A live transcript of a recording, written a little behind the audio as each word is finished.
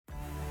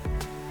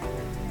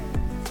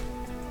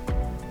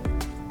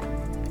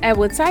At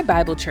Woodside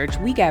Bible Church,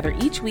 we gather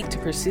each week to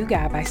pursue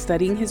God by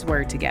studying His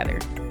Word together.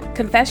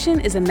 Confession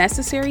is a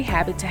necessary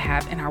habit to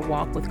have in our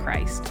walk with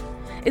Christ.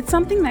 It's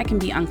something that can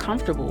be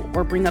uncomfortable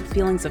or bring up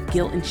feelings of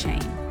guilt and shame.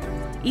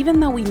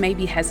 Even though we may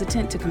be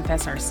hesitant to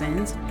confess our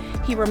sins,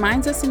 He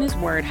reminds us in His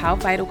Word how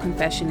vital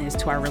confession is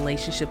to our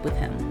relationship with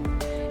Him.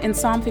 In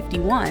Psalm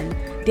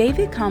 51,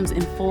 David comes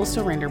in full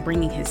surrender,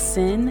 bringing his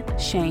sin,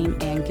 shame,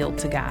 and guilt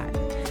to God,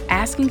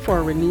 asking for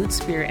a renewed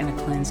spirit and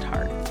a cleansed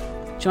heart.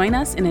 Join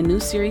us in a new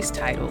series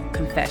titled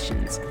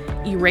Confessions,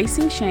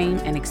 Erasing Shame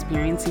and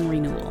Experiencing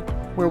Renewal,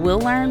 where we'll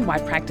learn why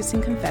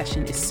practicing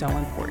confession is so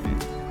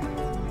important.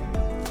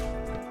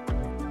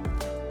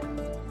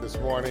 This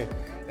morning,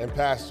 and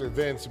Pastor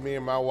Vince, me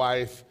and my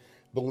wife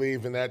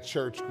believe in that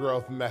church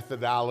growth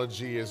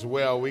methodology as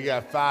well. We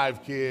got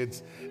 5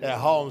 kids at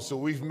home, so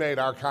we've made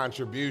our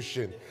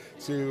contribution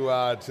to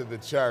the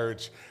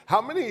church.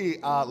 How many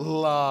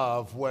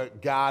love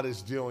what God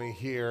is doing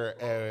here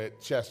at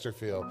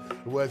Chesterfield,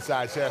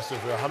 Woodside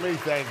Chesterfield? How many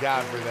thank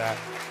God for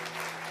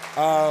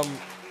that?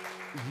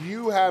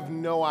 You have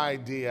no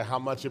idea how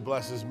much it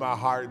blesses my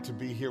heart to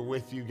be here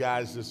with you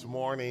guys this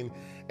morning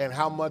and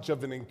how much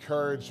of an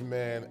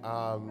encouragement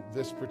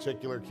this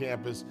particular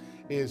campus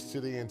is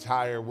to the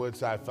entire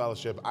Woodside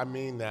Fellowship. I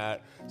mean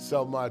that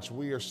so much.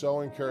 We are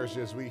so encouraged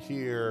as we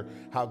hear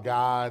how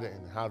God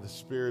and how the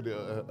Spirit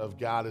of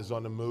God is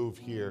on the move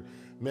here.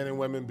 Men and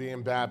women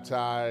being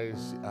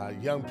baptized,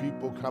 young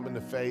people coming to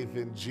faith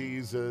in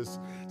Jesus,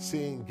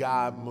 seeing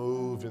God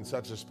move in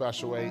such a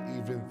special way,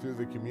 even through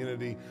the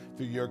community,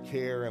 through your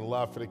care and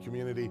love for the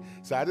community.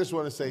 So I just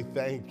want to say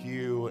thank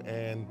you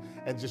and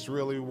just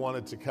really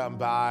wanted to come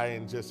by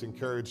and just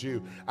encourage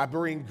you. I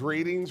bring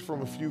greetings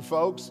from a few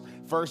folks.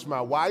 First,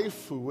 my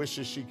wife, who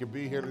wishes she could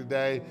be here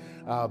today,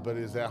 but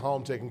is at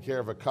home taking care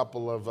of a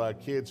couple of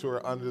kids who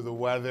are under the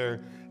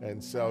weather.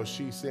 And so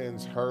she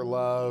sends her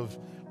love.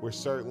 We're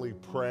certainly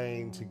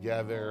praying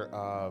together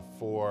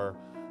for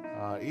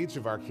each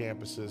of our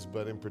campuses,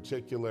 but in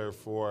particular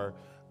for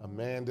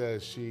Amanda.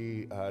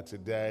 She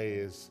today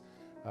is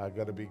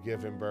going to be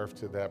giving birth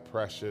to that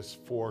precious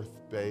 4th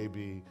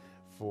baby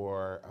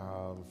for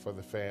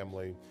the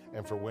family,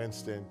 and for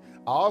Winston.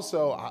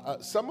 Also,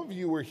 some of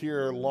you were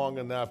here long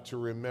enough to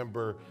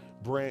remember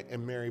Brent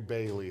and Mary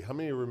Bailey. How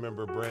many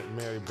remember Brent and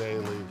Mary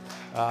Bailey?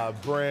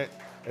 Brent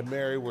and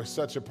Mary were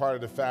such a part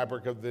of the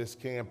fabric of this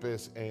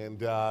campus,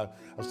 and I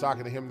was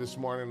talking to him this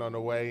morning on the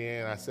way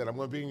in. I said, I'm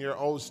going to be in your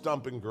old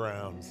stomping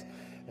grounds.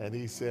 And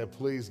he said,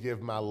 please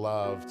give my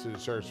love to the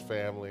church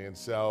family. And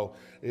so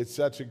it's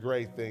such a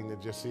great thing to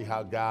just see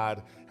how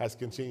God has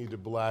continued to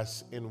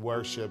bless in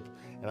worship.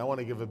 And I want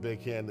to give a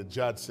big hand to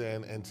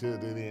Judson and to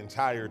the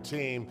entire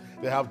team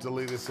that helped to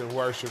lead us in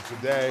worship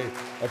today.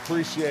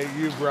 Appreciate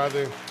you,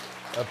 brother.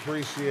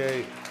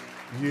 Appreciate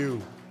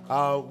you.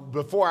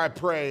 Before I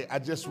pray, I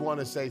just want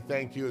to say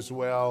thank you as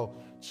well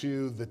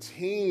to the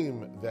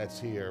team that's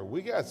here.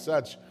 We got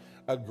such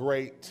a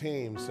great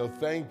team. So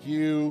thank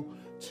you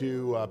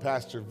to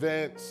Pastor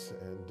Vince,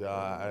 and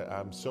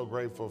I'm so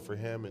grateful for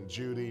him and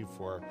Judy,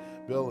 for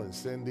Bill and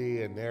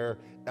Cindy and their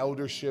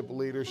eldership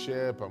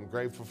leadership. I'm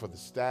grateful for the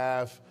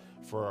staff,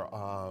 for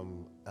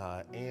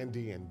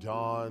Andy and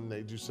Dawn.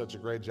 They do such a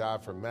great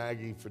job, for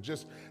Maggie, for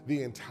just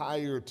the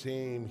entire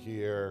team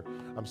here.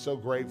 I'm so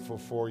grateful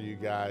for you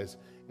guys.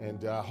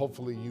 And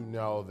hopefully you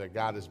know that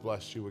God has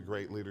blessed you with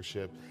great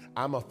leadership.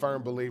 I'm a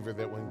firm believer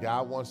that when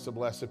God wants to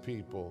bless a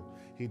people,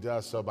 He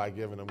does so by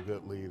giving them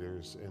good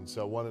leaders. And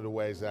so one of the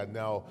ways that I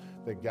know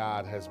that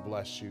God has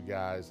blessed you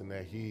guys and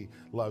that He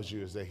loves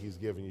you is that He's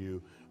given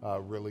you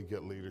really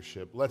good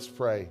leadership. Let's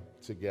pray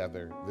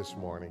together this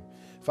morning.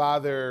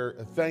 Father,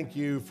 thank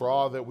you for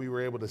all that we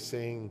were able to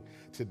sing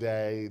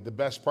today. The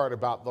best part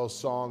about those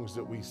songs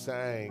that we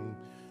sang,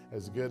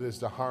 as good as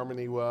the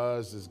harmony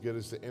was, as good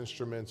as the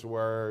instruments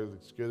were,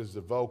 as good as the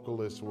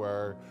vocalists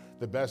were,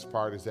 the best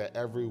part is that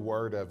every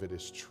word of it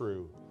is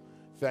true.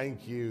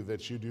 Thank you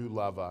that you do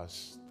love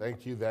us.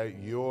 Thank you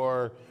that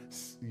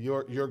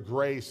your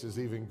grace is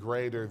even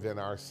greater than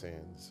our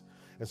sins.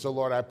 And so,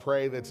 Lord, I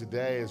pray that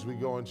today as we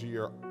go into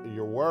your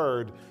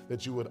word,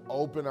 that you would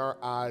open our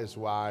eyes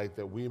wide,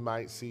 that we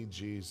might see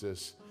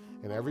Jesus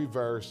in every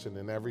verse and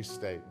in every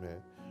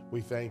statement.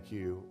 We thank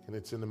you, and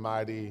it's in the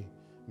mighty,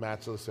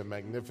 matchless and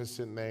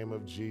magnificent name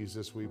of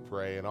Jesus we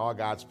pray. And all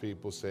God's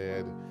people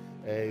said,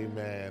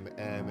 amen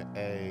and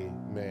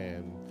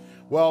amen.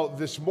 Well,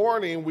 this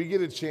morning we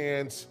get a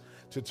chance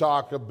to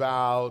talk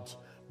about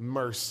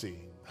mercy.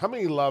 How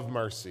many love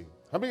mercy?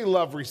 How many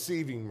love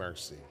receiving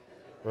mercy,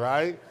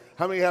 right?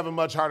 How many have a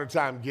much harder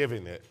time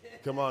giving it?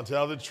 Come on,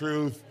 tell the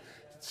truth.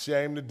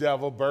 Shame the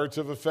devil, birds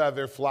of a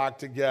feather flock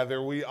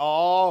together. We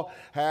all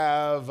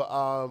have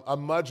a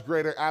much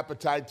greater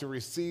appetite to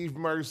receive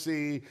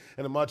mercy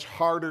and a much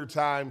harder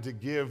time to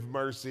give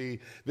mercy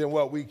than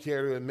what we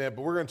care to admit.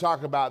 But we're going to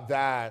talk about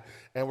that,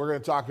 and we're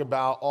going to talk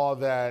about all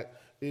that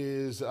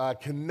is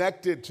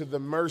connected to the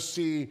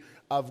mercy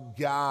of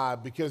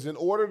God, because in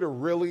order to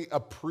really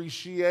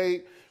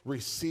appreciate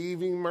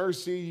receiving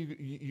mercy,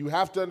 you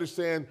have to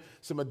understand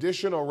some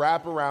additional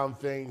wraparound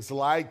things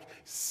like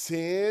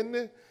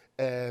sin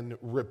and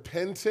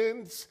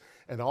repentance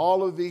and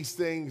all of these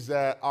things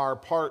that are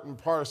part and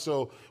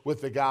parcel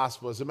with the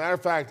gospel. As a matter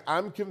of fact,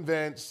 I'm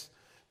convinced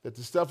that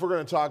the stuff we're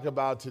going to talk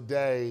about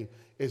today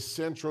is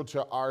central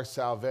to our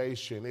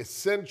salvation. It's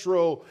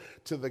central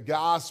to the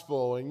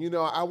gospel. And,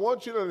 I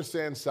want you to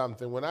understand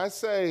something. When I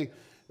say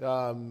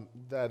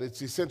that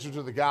it's essential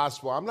to the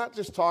gospel, I'm not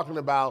just talking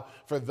about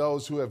for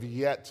those who have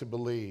yet to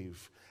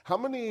believe. How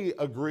many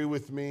agree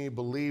with me,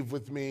 believe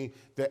with me,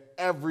 that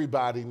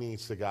everybody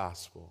needs the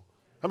gospel?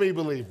 How many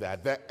believe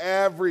that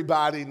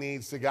everybody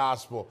needs the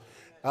gospel?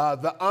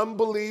 The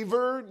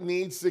unbeliever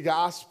needs the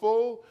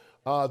gospel.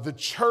 The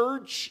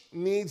church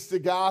needs the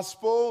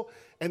gospel.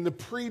 And the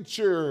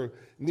preacher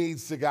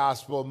needs the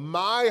gospel.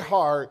 My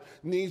heart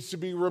needs to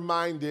be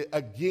reminded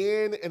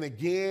again and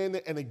again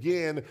and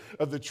again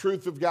of the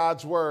truth of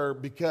God's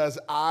word, because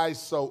I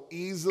so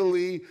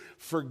easily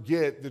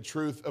forget the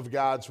truth of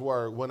God's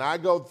word. When I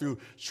go through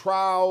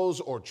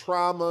trials or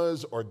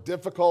traumas or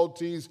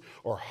difficulties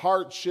or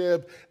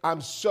hardship,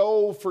 I'm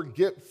so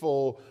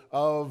forgetful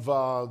of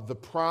the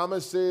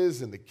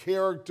promises and the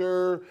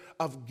character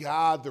of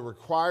God, the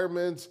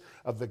requirements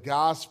of the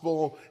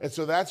gospel. And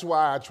so that's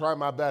why I try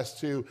my best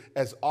to,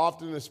 as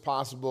often as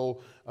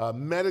possible,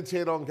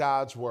 meditate on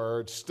God's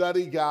word,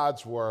 study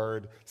God's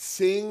word,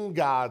 sing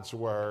God's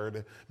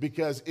word,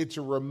 because it's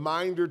a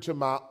reminder to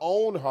my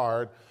own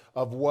heart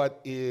of what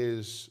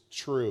is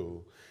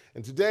true.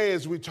 And today,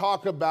 as we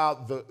talk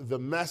about the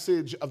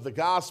message of the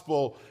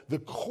gospel, the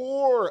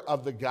core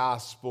of the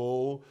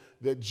gospel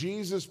that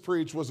Jesus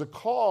preached was a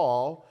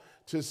call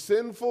to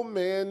sinful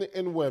men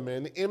and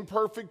women,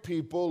 imperfect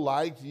people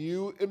like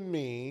you and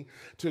me,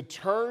 to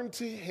turn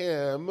to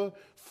him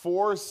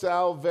for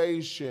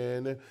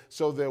salvation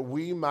so that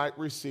we might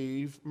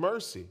receive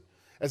mercy.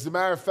 As a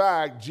matter of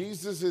fact,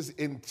 Jesus'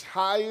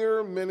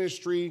 entire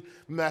ministry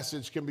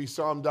message can be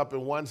summed up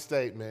in one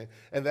statement,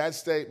 and that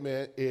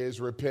statement is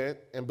repent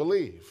and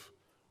believe.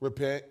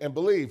 Repent and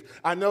believe.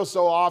 I know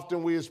so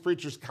often we as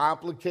preachers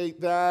complicate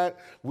that.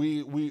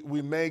 We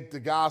make the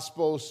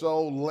gospel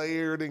so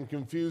layered and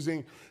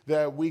confusing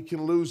that we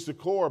can lose the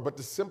core. But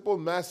the simple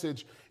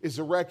message is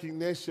a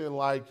recognition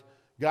like,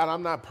 God,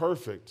 I'm not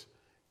perfect,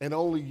 and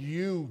only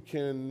you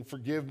can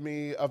forgive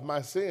me of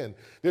my sin.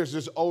 There's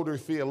this older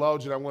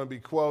theologian I'm going to be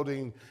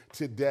quoting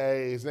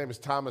today. His name is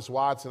Thomas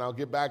Watson. I'll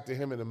get back to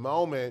him in a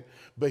moment.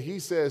 But he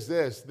says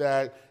this,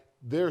 that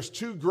there's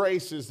two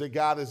graces that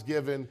God has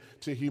given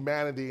to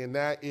humanity, and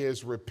that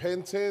is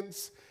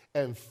repentance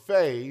and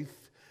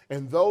faith.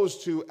 And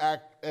those two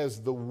act as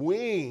the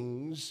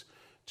wings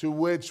to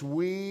which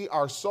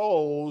our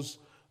souls,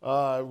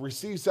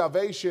 receive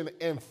salvation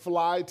and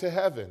fly to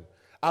heaven.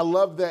 I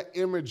love that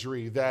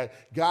imagery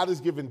that God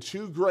has given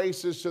two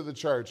graces to the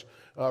church.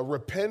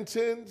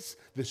 Repentance,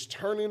 this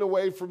turning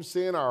away from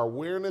sin, our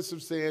awareness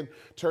of sin,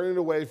 turning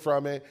away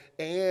from it,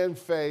 and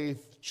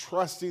faith,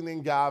 trusting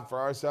in God for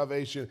our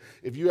salvation.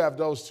 If you have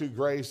those two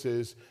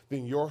graces,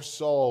 then your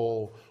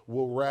soul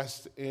will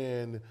rest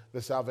in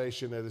the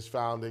salvation that is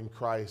found in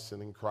Christ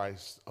and in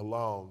Christ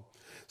alone.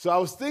 So I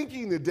was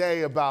thinking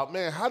today about,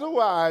 how do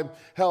I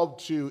help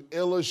to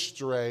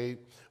illustrate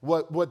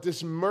what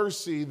this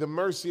mercy, the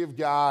mercy of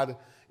God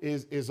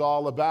is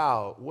all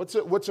about? What's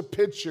a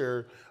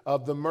picture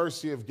of the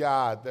mercy of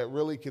God that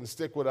really can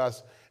stick with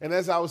us? And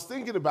as I was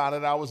thinking about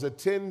it, I was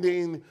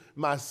attending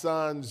my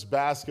son's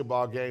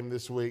basketball game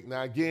this week.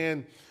 Now,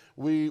 again,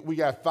 we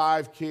got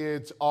 5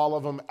 kids, all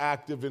of them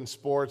active in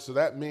sports. So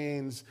that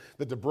means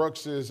that the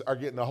Brookses are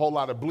getting a whole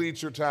lot of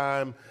bleacher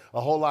time,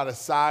 a whole lot of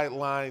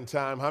sideline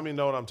time. How many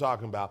know what I'm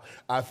talking about?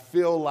 I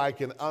feel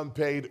like an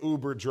unpaid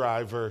Uber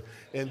driver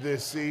in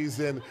this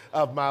season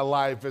of my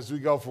life as we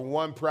go from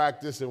one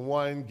practice and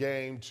one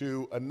game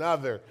to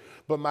another.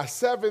 But my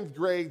 7th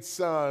grade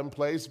son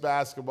plays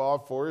basketball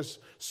for his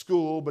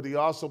school, but he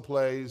also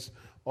plays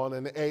on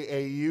an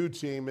AAU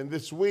team. And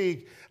this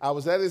week I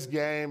was at his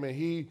game, and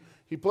he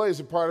plays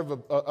a part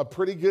of a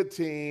pretty good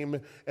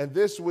team, and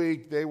this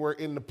week they were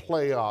in the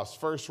playoffs,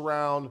 first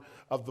round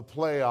of the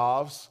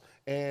playoffs,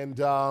 and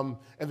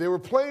they were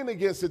playing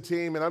against a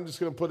team, and I'm just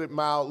going to put it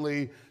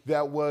mildly,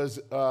 that was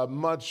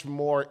much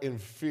more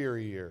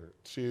inferior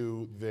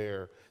to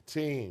their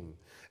team.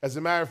 As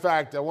a matter of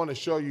fact, I want to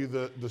show you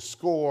the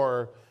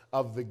score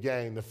of the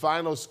game. The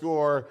final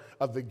score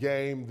of the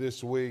game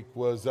this week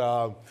was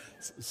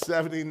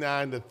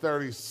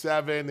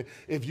 79-37.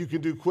 If you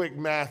can do quick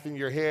math in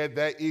your head,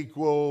 that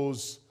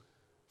equals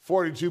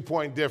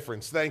 42-point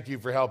difference. Thank you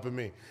for helping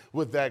me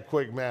with that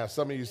quick math.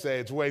 Some of you say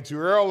it's way too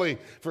early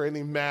for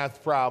any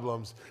math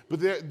problems. But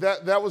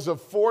that was a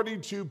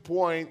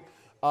 42-point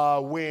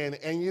win.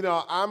 And,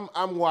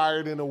 I'm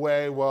wired in a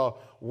way,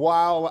 well,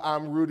 while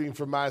I'm rooting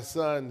for my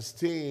son's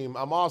team,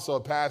 I'm also a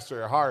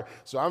pastor at heart,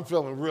 so I'm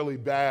feeling really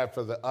bad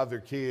for the other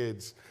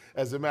kids.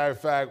 As a matter of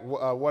fact,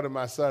 one of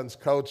my son's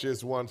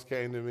coaches once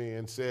came to me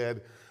and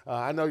said,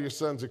 I know your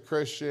son's a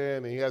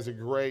Christian and he has a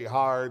great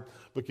heart,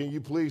 but can you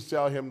please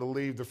tell him to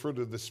leave the fruit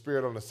of the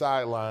Spirit on the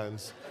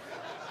sidelines?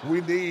 We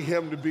need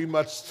him to be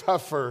much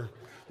tougher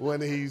when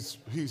he's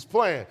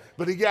playing.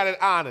 But he got it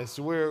honest.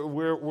 We're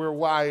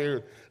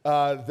wired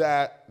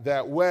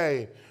that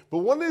way. But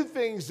one of the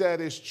things that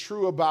is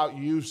true about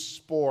youth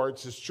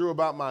sports, is true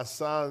about my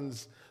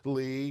son's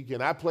league,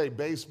 and I played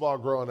baseball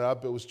growing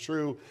up. It was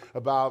true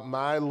about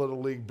my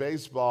little league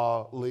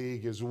baseball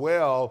league as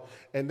well,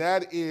 and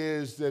that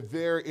is that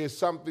there is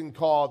something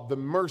called the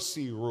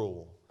mercy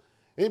rule.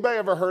 Anybody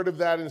ever heard of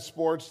that in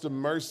sports, the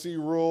mercy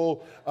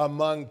rule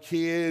among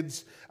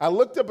kids? I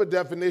looked up a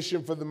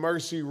definition for the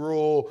mercy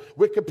rule.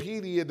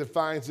 Wikipedia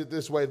defines it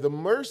this way. The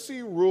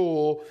mercy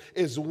rule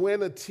is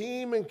when a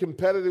team in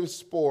competitive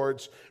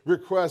sports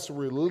requests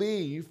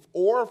relief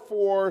or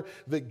for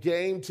the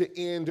game to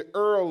end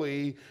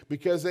early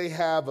because they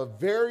have a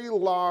very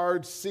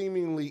large,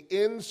 seemingly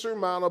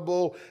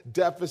insurmountable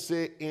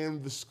deficit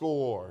in the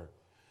score.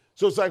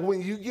 So it's like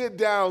when you get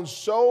down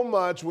so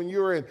much, when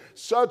you're in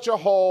such a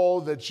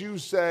hole that you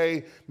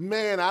say,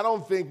 man, I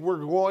don't think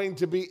we're going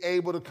to be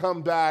able to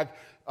come back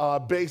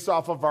based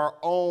off of our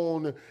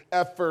own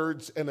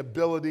efforts and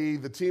ability.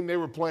 The team they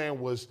were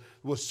playing was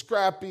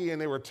scrappy and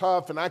they were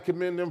tough, and I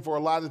commend them for a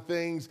lot of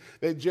things.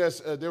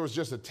 There was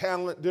just a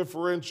talent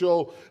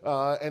differential,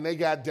 and they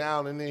got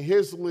down. And in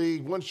his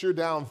league, once you're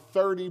down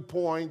 30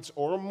 points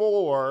or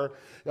more,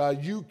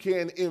 you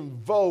can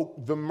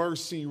invoke the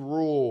mercy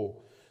rule.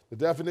 The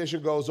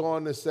definition goes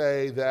on to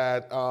say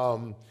that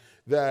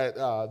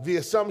the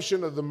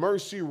assumption of the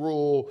mercy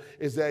rule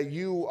is that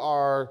you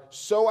are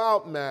so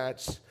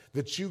outmatched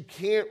that you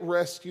can't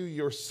rescue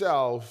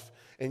yourself,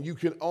 and you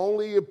can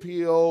only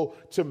appeal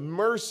to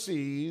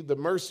mercy, the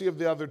mercy of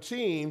the other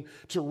team,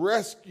 to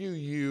rescue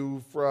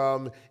you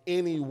from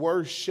any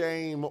worse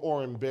shame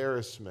or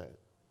embarrassment.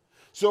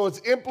 So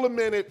it's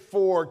implemented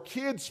for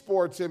kids'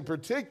 sports in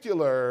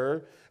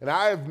particular, and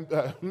I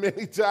have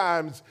many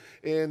times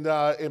in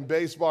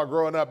baseball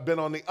growing up been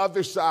on the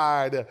other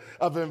side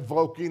of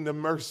invoking the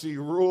mercy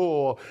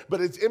rule.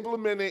 But it's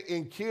implemented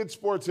in kids'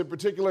 sports in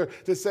particular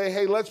to say,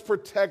 hey, let's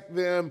protect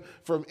them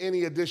from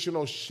any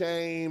additional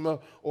shame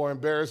or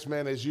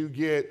embarrassment as you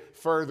get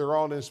further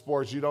on in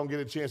sports. You don't get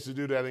a chance to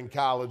do that in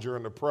college or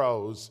in the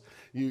pros.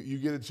 You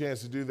get a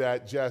chance to do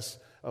that just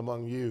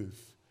among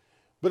youth.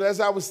 But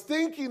as I was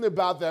thinking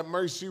about that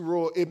mercy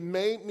rule, it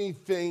made me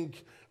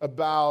think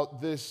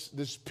about this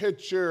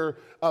picture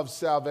of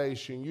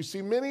salvation. You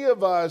see, many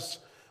of us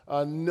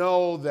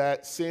know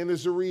that sin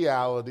is a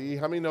reality.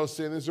 How many know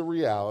sin is a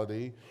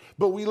reality?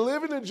 But we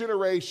live in a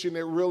generation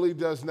that really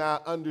does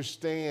not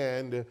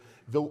understand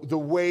the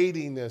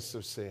weightiness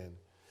of sin.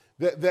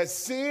 That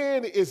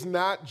sin is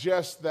not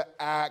just the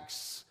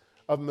acts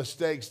of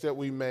mistakes that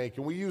we make.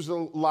 And we use a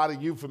lot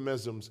of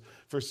euphemisms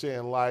for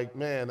sin, like,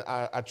 man,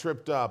 I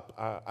tripped up,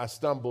 I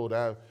stumbled,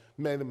 I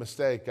made a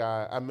mistake,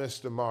 I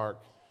missed the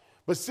mark.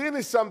 But sin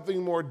is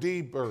something more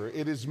deeper.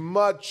 It is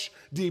much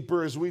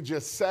deeper, as we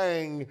just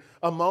sang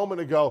a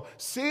moment ago.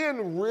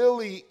 Sin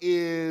really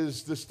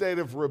is the state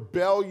of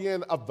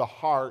rebellion of the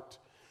heart.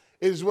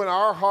 It is when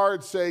our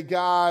hearts say,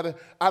 God,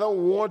 I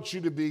don't want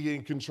you to be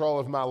in control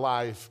of my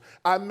life.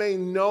 I may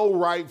know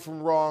right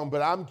from wrong,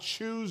 but I'm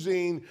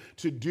choosing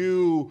to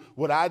do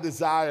what I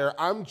desire.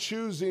 I'm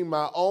choosing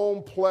my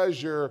own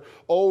pleasure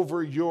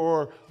over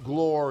your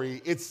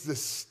glory. It's the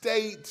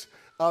state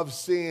of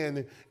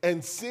sin.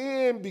 And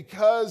sin,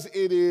 because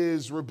it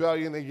is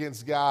rebellion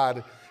against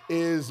God,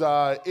 is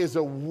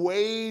a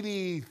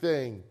weighty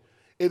thing.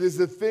 It is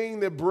a thing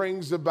that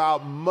brings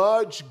about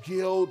much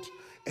guilt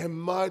and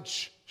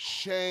much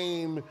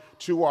shame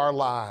to our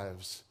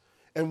lives.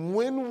 And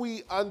when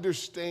we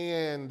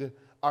understand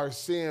our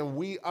sin,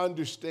 we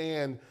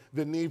understand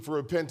the need for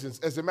repentance.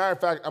 As a matter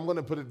of fact, I'm going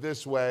to put it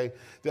this way,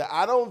 that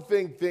I don't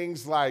think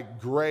things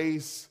like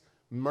grace,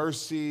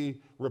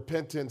 mercy,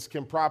 repentance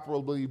can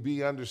properly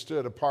be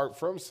understood apart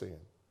from sin.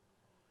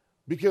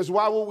 Because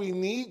why would we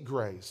need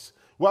grace?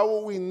 Why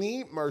would we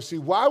need mercy?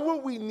 Why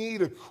would we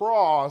need a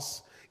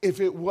cross if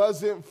it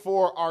wasn't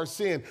for our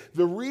sin?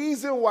 The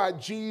reason why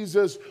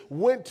Jesus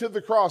went to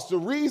the cross, the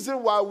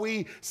reason why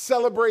we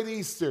celebrate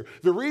Easter,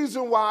 the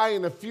reason why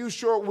in a few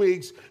short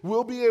weeks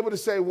we'll be able to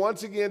say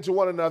once again to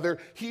one another,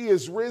 He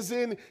is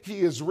risen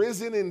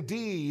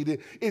indeed,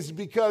 is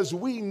because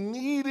we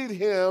needed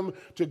Him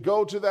to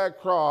go to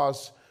that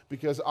cross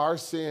because our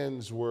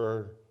sins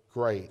were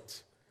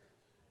great.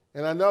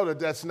 And I know that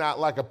that's not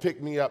like a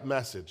pick-me-up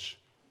message.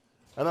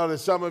 I know that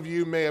some of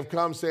you may have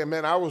come saying,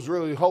 man, I was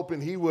really hoping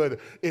He would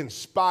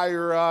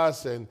inspire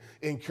us and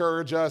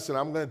encourage us. And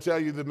I'm going to tell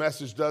you the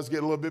message does get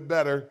a little bit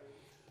better.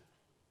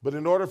 But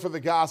in order for the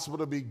gospel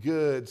to be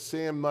good,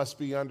 sin must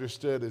be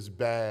understood as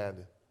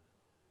bad.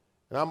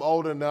 And I'm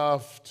old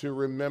enough to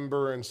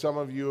remember, and some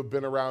of you have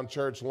been around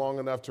church long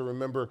enough to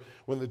remember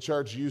when the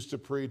church used to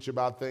preach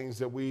about things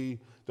that we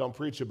don't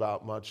preach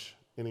about much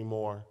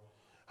anymore.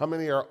 How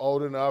many are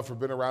old enough or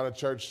been around a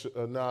church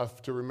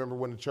enough to remember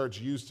when the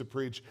church used to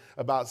preach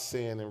about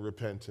sin and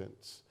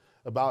repentance,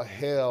 about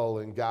hell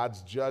and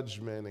God's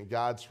judgment and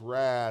God's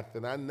wrath?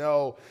 And I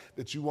know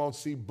that you won't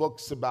see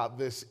books about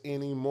this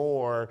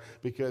anymore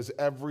because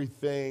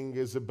everything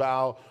is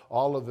about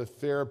all of the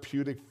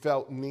therapeutic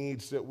felt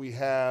needs that we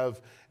have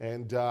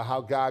and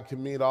how God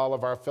can meet all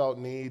of our felt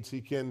needs.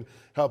 He can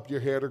help your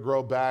hair to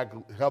grow back,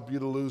 help you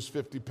to lose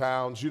 50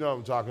 pounds. You know what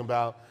I'm talking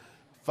about.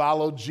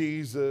 Follow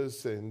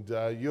Jesus and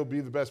you'll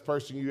be the best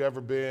person you've ever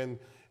been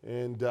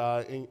in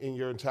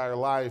your entire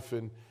life.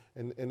 And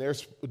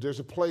there's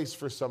a place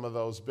for some of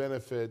those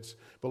benefits,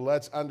 but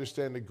let's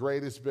understand the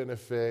greatest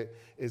benefit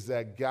is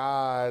that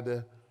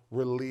God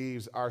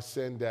relieves our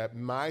sin debt.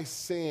 My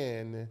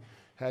sin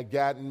had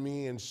gotten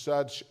me in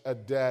such a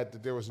debt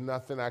that there was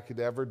nothing I could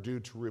ever do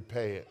to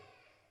repay it.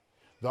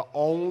 The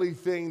only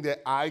thing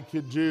that I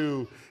could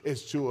do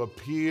is to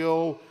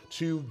appeal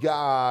to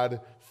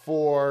God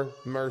for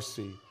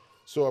mercy.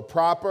 So a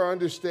proper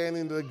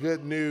understanding of the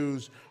good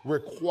news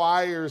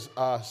requires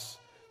us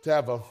to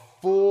have a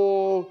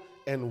full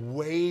and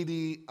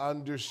weighty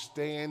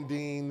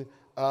understanding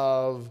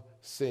of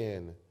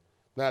sin.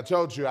 Now, I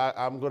told you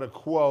I'm going to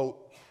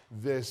quote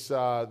this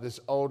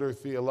older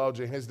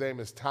theologian. His name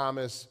is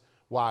Thomas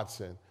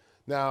Watson.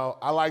 Now,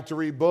 I like to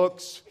read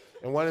books,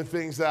 and one of the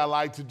things that I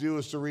like to do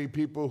is to read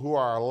people who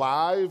are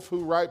alive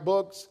who write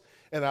books,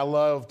 and I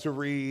love to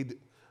read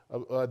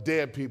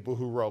dead people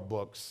who wrote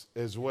books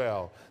as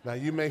well. Now,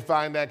 you may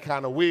find that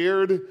kind of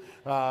weird,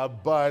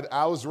 but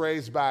I was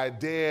raised by a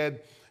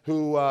dad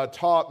who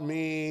taught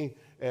me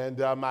and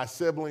my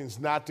siblings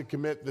not to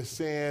commit the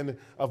sin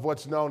of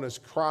what's known as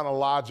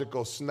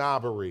chronological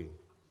snobbery.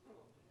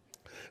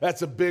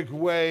 That's a big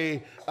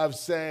way of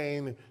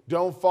saying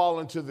don't fall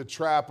into the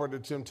trap or the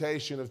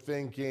temptation of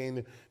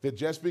thinking that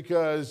just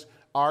because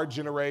our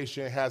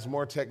generation has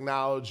more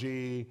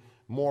technology,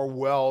 more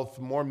wealth,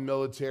 more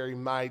military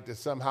might, that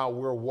somehow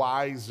we're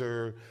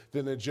wiser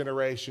than the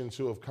generations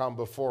who have come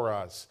before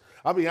us.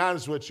 I'll be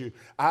honest with you.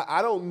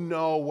 I don't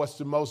know what's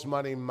the most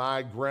money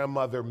my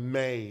grandmother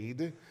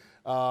made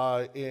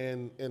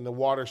in the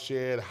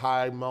watershed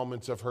high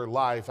moments of her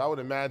life. I would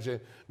imagine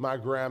my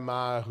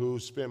grandma, who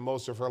spent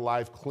most of her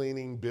life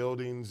cleaning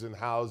buildings and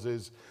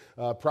houses,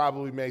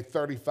 probably made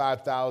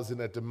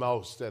 $35,000 at the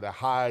most at a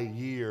high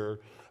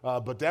year.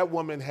 But that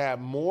woman had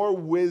more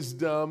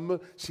wisdom.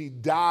 She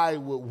died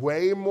with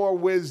way more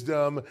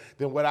wisdom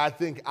than what I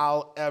think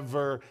I'll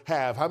ever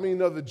have. How many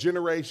know the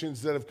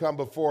generations that have come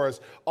before us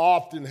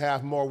often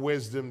have more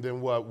wisdom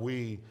than what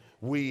we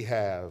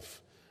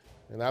have?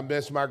 And I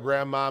miss my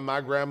grandma.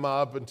 My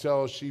grandma, up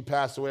until she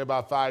passed away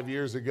about 5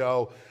 years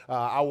ago,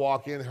 I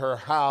walk in her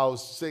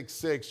house,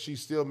 6'6", she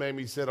still made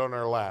me sit on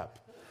her lap.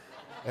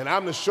 And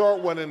I'm the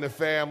short one in the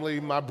family.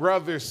 My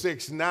brother's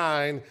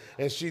 6'9",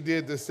 and she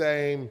did the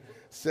same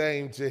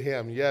to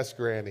him. Yes,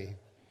 Granny.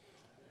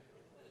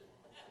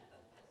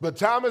 But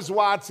Thomas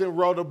Watson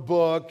wrote a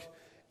book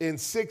in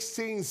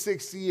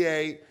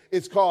 1668.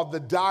 It's called The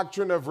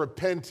Doctrine of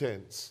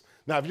Repentance.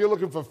 Now, if you're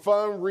looking for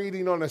fun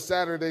reading on a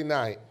Saturday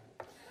night,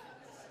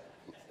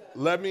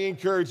 let me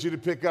encourage you to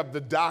pick up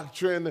The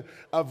Doctrine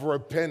of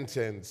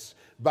Repentance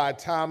by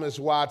Thomas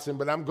Watson.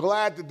 But I'm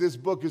glad that this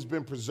book has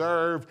been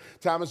preserved.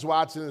 Thomas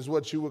Watson is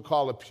what you would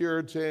call a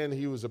Puritan.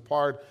 He was a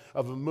part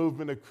of a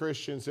movement of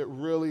Christians that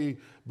really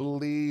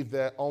believed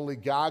that only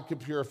God could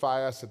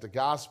purify us, that the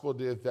gospel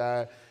did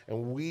that,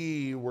 and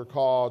we were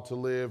called to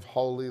live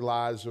holy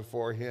lives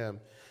before him.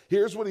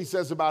 Here's what he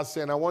says about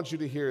sin. I want you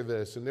to hear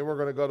this, and then we're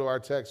going to go to our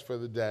text for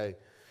the day.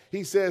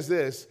 He says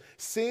this: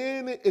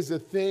 sin is a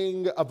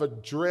thing of a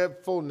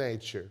dreadful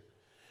nature,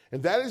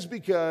 and that is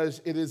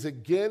because it is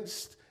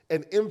against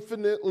an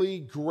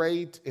infinitely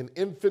great and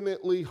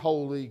infinitely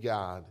holy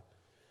God.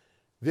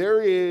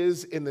 There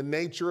is in the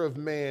nature of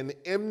man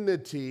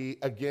enmity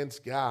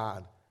against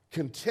God,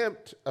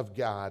 contempt of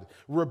God,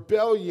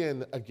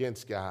 rebellion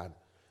against God.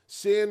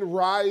 Sin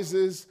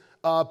rises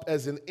up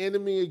as an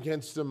enemy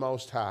against the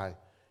Most High.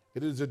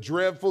 It is a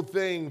dreadful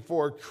thing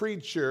for a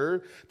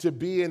creature to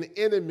be an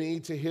enemy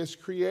to his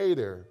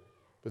creator.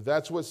 But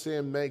that's what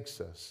sin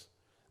makes us.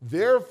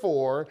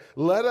 Therefore,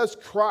 let us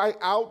cry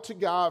out to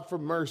God for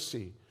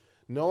mercy,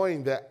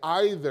 knowing that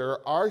either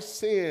our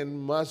sin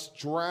must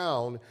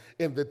drown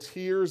in the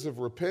tears of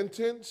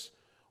repentance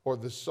or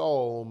the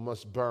soul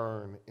must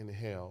burn in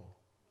hell.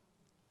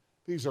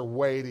 These are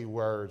weighty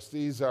words.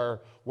 These are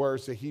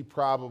words that he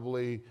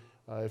probably,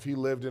 if he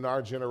lived in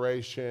our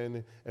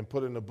generation and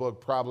put in a book,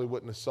 probably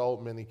wouldn't have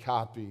sold many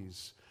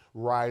copies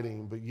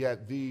writing, but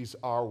yet these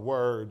are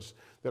words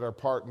that are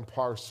part and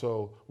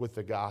parcel with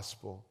the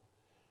gospel.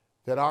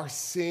 That our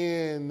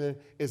sin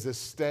is a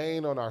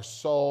stain on our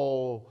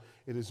soul.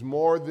 It is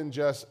more than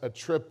just a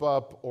trip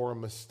up or a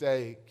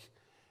mistake.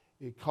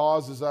 It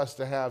causes us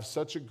to have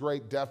such a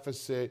great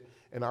deficit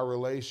in our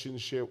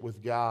relationship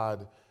with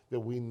God that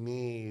we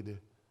need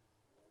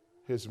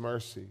his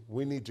mercy.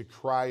 We need to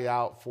cry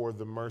out for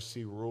the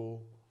mercy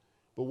rule.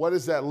 But what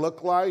does that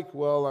look like?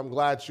 Well, I'm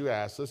glad you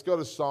asked. Let's go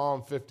to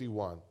Psalm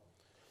 51.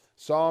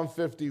 Psalm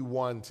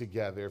 51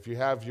 together. If you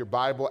have your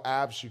Bible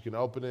apps, you can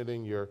open it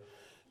in your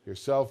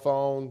cell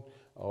phone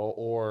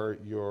or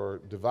your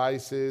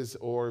devices,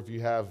 or if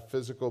you have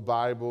physical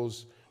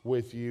Bibles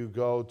with you,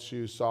 go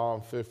to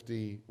Psalm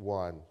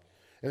 51.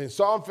 And in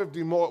Psalm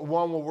 51,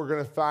 what we're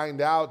going to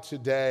find out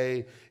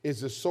today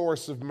is the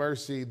source of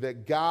mercy,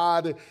 that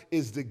God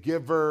is the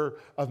giver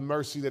of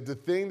mercy, that the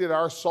thing that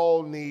our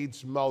soul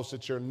needs most,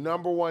 that your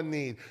number one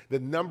need, the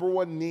number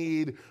one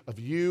need of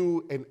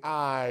you and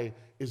I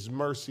is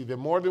mercy. That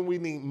more than we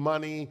need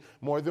money,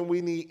 more than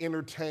we need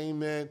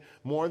entertainment,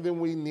 more than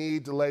we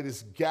need the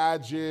latest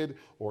gadget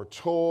or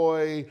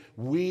toy,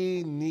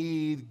 we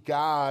need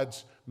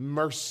God's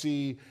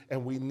mercy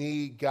and we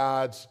need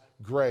God's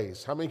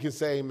grace. How many can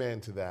say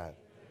amen to that?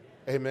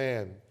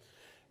 Amen.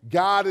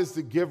 God is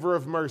the giver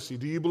of mercy.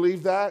 Do you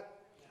believe that?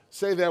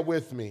 Say that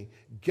with me.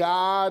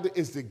 God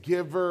is the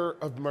giver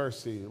of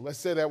mercy. Let's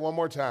say that one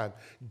more time.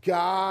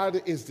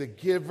 God is the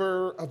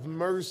giver of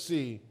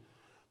mercy.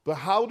 But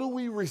how do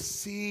we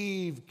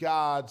receive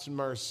God's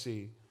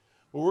mercy?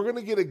 Well, we're going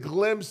to get a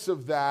glimpse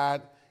of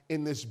that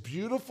in this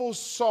beautiful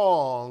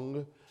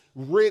song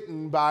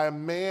written by a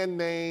man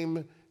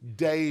named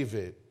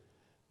David.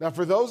 Now,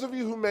 for those of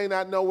you who may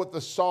not know what the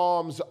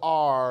Psalms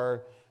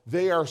are,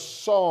 they are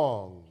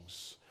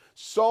songs.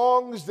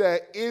 Songs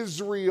that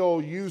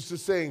Israel used to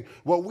sing.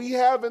 What we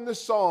have in the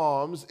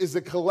Psalms is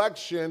a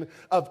collection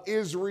of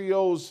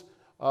Israel's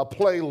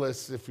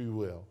playlists, if you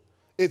will.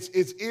 It's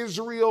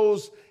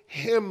Israel's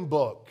hymn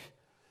book.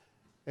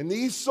 And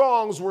these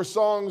songs were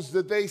songs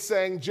that they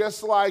sang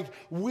just like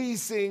we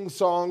sing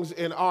songs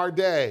in our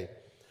day.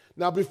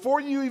 Now, before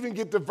you even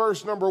get to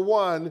verse number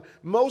 1,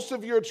 most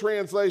of your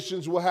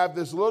translations will have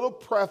this little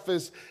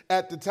preface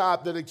at the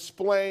top that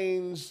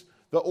explains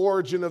the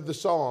origin of the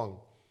song.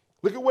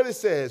 Look at what it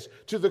says.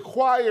 To the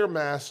choir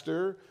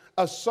master,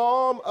 a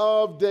psalm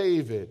of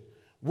David,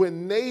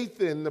 when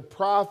Nathan the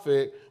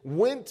prophet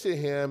went to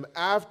him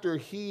after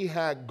he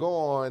had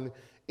gone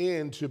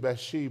into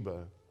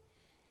Bathsheba.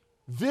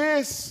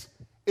 This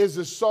is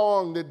a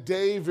song that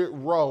David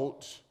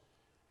wrote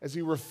as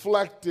he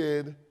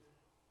reflected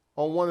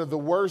on one of the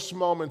worst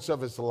moments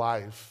of his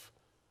life.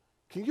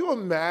 Can you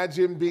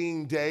imagine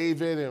being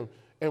David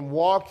and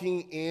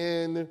walking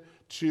in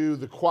to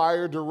the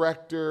choir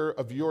director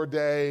of your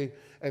day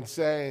and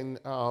saying,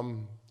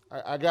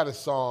 I got a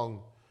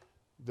song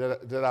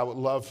that I would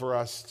love for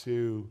us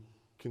to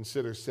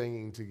consider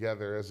singing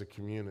together as a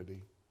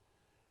community.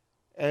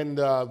 And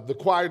the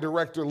choir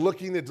director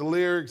looking at the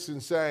lyrics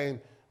and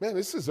saying, man,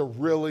 this is a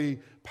really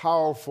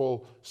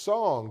powerful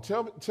song.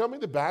 Tell me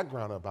the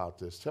background about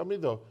this. Tell me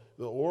the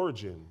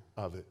origin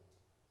of it.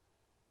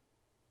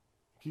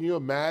 Can you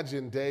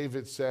imagine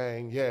David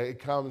saying, yeah, it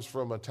comes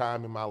from a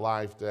time in my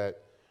life that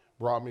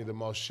brought me the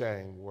most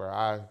shame, where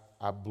I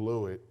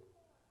blew it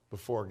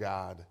before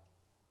God.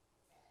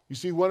 You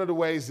see, one of the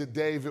ways that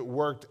David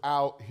worked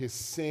out his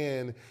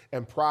sin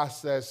and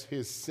processed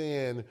his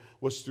sin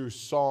was through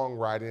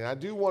songwriting. I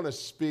do want to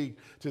speak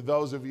to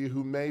those of you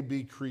who may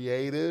be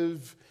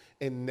creative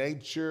in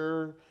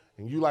nature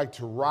and you like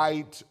to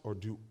write or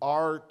do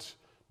art,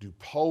 do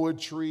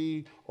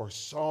poetry or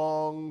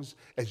songs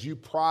as you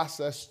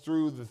process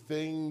through the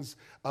things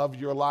of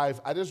your life.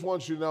 I just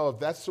want you to know, if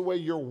that's the way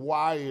you're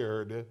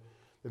wired,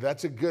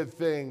 that's a good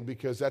thing,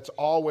 because that's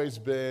always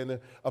been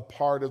a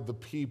part of the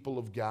people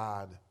of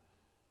God.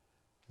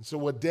 And so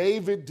what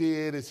David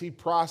did is he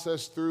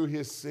processed through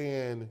his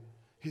sin,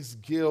 his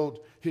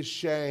guilt, his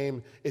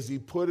shame, as he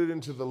put it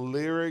into the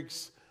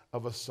lyrics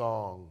of a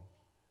song.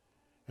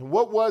 And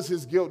what was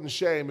his guilt and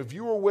shame? If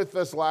you were with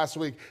us last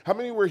week, how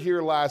many were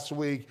here last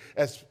week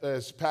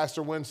as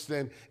Pastor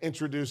Winston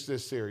introduced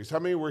this series? How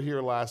many were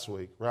here last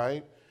week,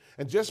 right?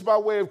 And just by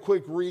way of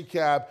quick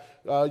recap,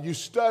 you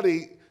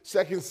studied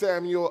 2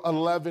 Samuel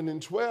 11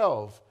 and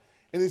 12.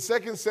 And in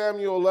 2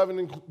 Samuel 11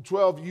 and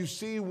 12, you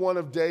see one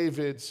of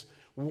David's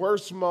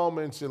worst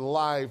moments in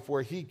life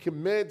where he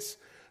commits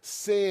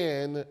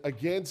sin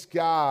against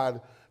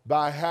God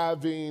by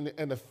having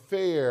an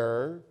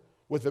affair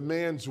with a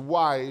man's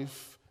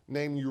wife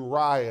named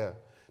Uriah.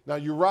 Now,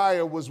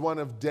 Uriah was one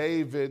of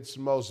David's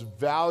most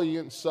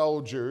valiant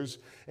soldiers,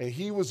 and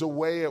he was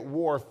away at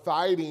war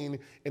fighting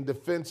in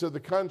defense of the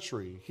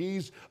country.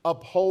 He's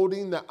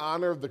upholding the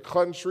honor of the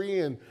country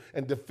and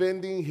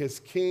defending his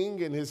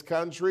king and his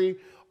country,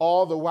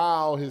 all the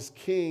while his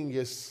king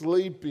is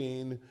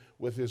sleeping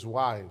with his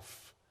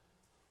wife.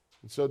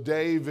 And so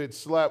David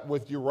slept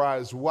with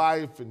Uriah's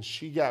wife, and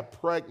she got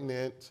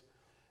pregnant,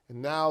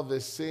 and now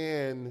this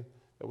sin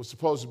that was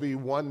supposed to be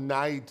one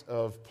night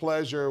of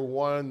pleasure,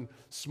 one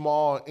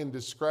small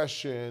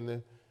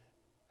indiscretion,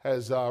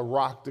 has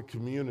rocked the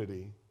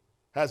community,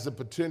 has the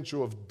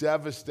potential of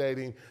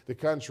devastating the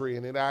country,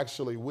 and it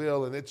actually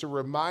will. And it's a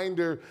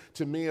reminder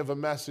to me of a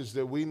message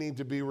that we need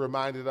to be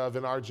reminded of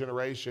in our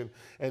generation,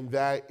 and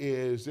that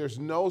is there's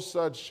no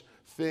such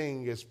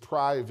thing as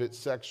private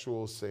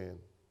sexual sin.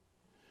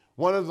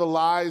 One of the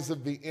lies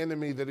of the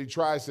enemy that he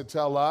tries to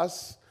tell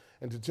us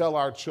and to tell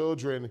our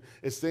children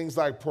is things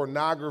like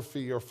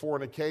pornography or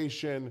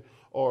fornication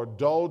or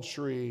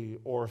adultery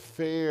or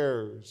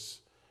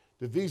affairs.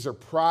 That these are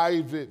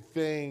private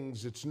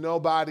things. It's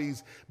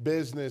nobody's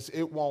business.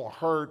 It won't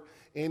hurt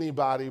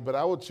anybody. But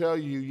I will tell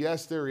you,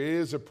 yes, there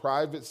is a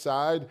private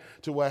side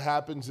to what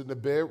happens in the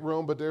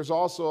bedroom, but there's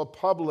also a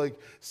public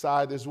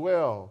side as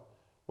well.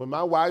 When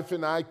my wife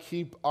and I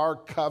keep our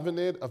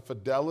covenant of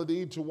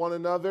fidelity to one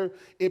another,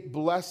 it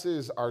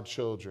blesses our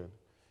children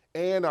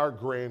and our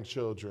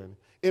grandchildren.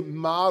 It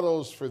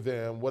models for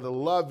them what a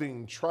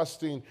loving,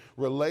 trusting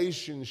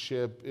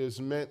relationship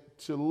is meant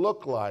to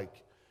look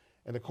like.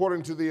 And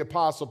according to the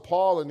Apostle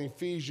Paul in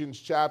Ephesians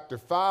chapter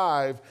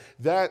 5,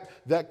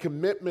 that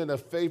commitment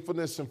of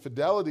faithfulness and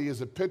fidelity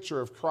is a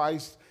picture of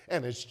Christ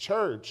and his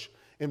church.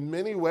 In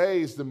many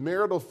ways, the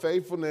marital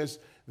faithfulness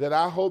that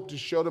I hope to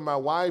show to my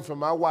wife and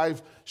my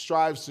wife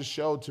strives to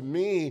show to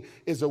me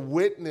is a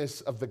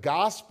witness of the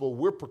gospel.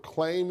 We're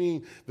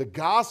proclaiming the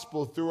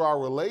gospel through our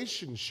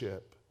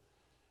relationship.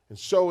 And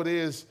so it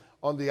is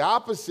on the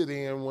opposite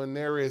end when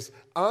there is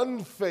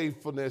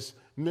unfaithfulness,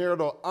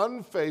 marital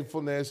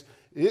unfaithfulness.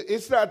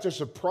 It's not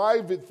just a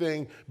private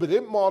thing, but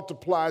it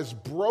multiplies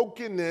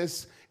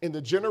brokenness in the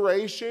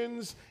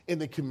generations, in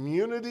the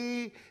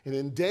community, and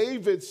in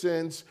David's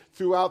sense,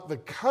 throughout the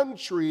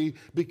country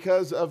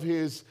because of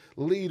his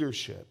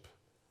leadership.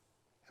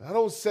 And I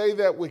don't say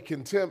that with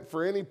contempt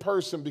for any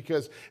person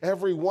because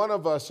every one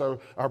of us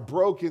are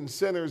broken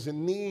sinners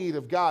in need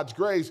of God's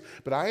grace.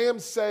 But I am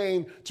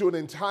saying to an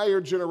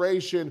entire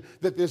generation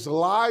that this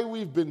lie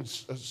we've been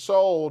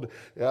sold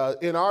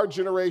in our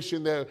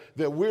generation that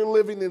we're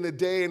living in a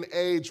day and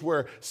age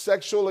where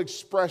sexual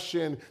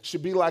expression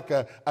should be like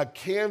a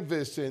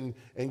canvas and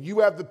you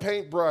have the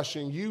paintbrush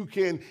and you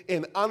can,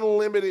 in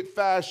unlimited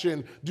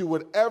fashion, do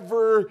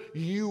whatever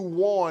you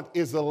want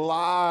is a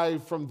lie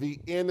from the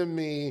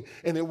enemy,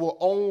 and it will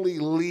only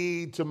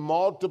lead to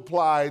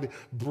multiplied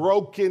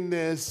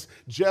brokenness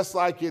just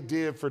like it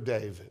did for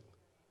David.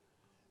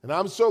 And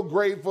I'm so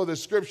grateful that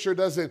Scripture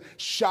doesn't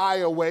shy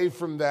away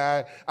from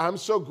that. I'm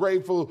so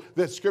grateful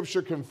that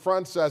Scripture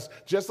confronts us.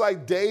 Just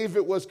like David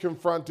was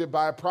confronted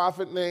by a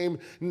prophet named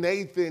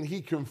Nathan,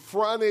 he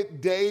confronted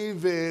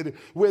David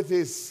with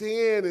his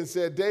sin and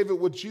said, David,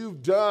 what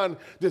you've done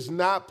does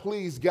not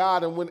please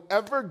God. And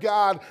whenever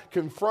God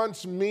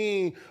confronts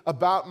me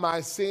about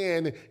my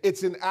sin,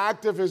 it's an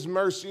act of his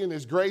mercy and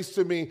his grace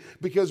to me,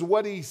 because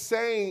what he's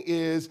saying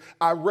is,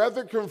 I'd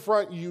rather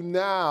confront you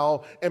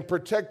now and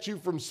protect you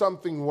from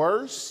something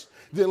worse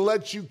than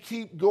let you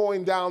keep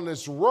going down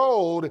this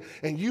road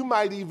and you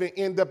might even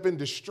end up in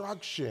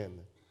destruction.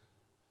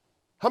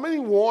 How many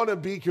want to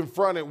be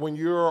confronted when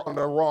you're on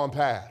the wrong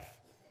path?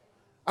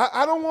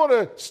 I don't want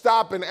to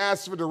stop and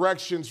ask for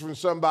directions from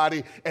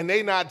somebody and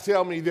they not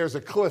tell me there's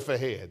a cliff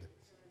ahead.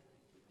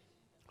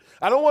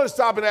 I don't want to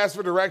stop and ask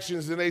for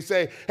directions and they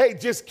say, hey,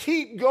 just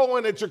keep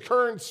going at your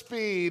current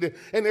speed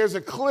and there's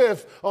a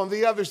cliff on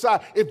the other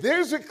side. If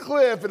there's a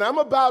cliff and I'm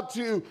about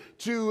to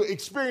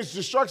experience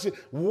destruction,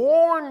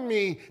 warn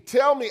me,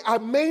 tell me. I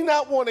may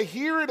not want to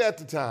hear it at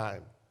the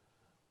time,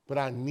 but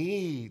I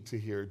need to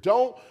hear it.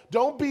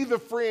 Don't be the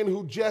friend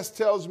who just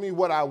tells me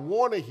what I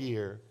want to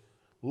hear.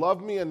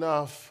 Love me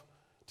enough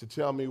to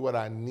tell me what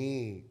I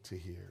need to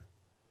hear.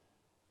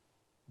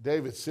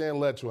 David's sin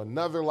led to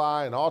another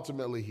lie, and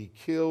ultimately he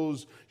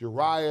kills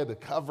Uriah to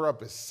cover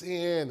up his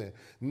sin. And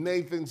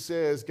Nathan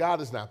says,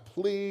 God is not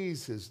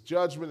pleased. His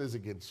judgment is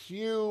against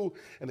you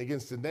and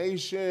against the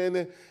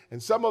nation.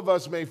 And some of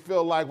us may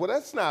feel like, well,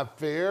 that's not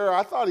fair.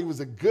 I thought he was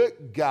a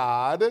good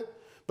God.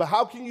 But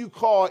how can you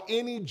call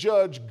any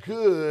judge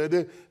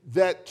good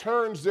that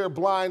turns their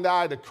blind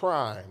eye to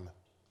crime?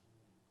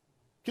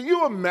 Can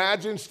you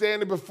imagine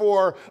standing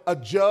before a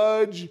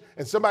judge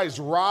and somebody's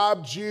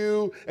robbed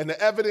you and the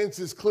evidence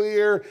is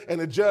clear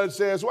and the judge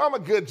says, well, I'm a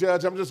good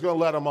judge, I'm just going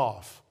to let him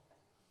off?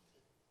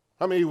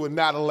 How many would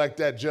not elect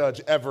that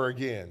judge ever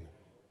again?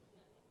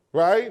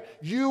 Right?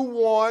 You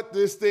want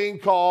this thing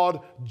called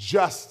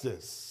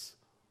justice.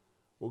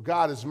 Well,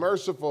 God is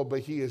merciful,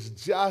 but he is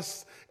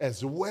just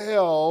as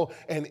well.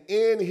 And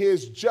in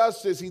his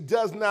justice, he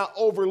does not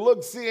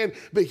overlook sin.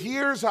 But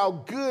here's how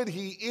good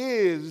he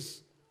is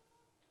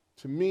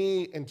to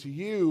me and to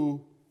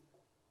you,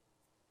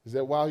 is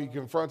that while he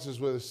confronts us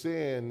with a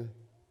sin,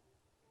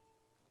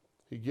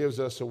 he gives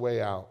us a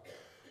way out.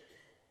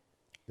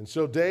 And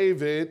so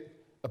David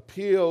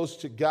appeals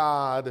to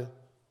God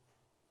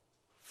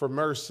for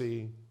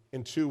mercy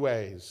in two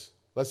ways.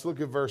 Let's look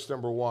at verse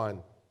number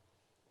 1.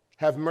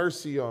 Have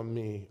mercy on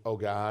me, O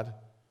God,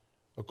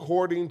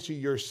 according to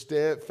your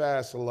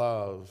steadfast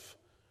love,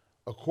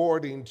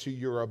 according to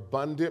your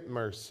abundant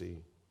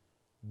mercy,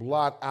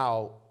 blot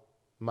out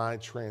my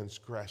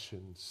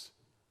transgressions.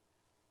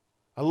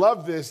 I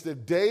love this,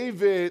 that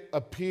David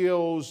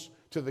appeals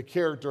to the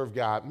character of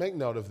God. Make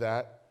note of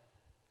that.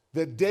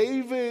 That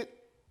David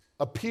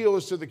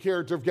appeals to the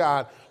character of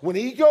God. When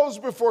he goes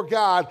before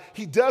God,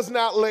 he does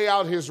not lay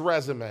out his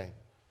resume.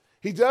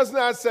 He does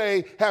not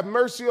say, have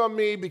mercy on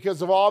me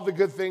because of all the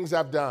good things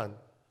I've done.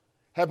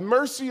 Have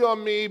mercy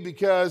on me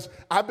because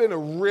I've been a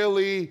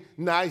really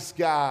nice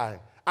guy.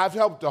 I've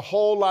helped a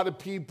whole lot of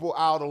people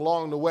out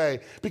along the way.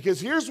 Because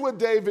here's what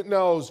David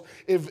knows.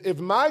 If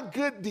my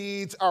good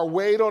deeds are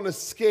weighed on a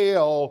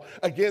scale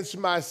against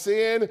my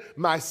sin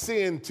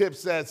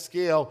tips that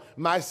scale.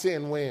 My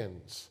sin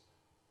wins.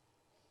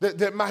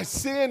 That my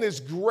sin is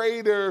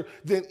greater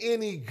than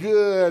any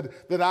good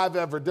that I've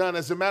ever done.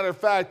 As a matter of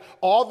fact,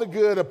 all the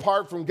good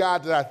apart from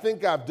God that I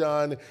think I've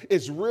done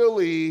is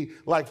really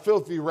like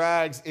filthy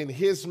rags in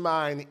his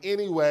mind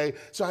anyway.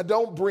 So I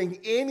don't bring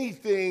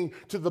anything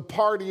to the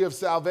party of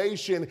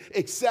salvation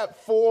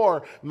except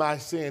for my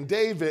sin.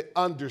 David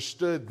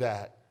understood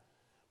that.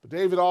 But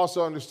David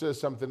also understood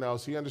something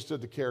else. He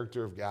understood the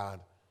character of God.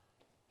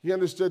 He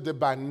understood that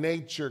by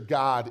nature,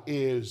 God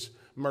is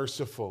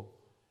merciful.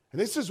 And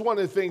this is one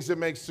of the things that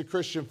makes the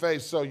Christian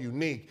faith so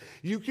unique.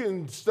 You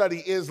can study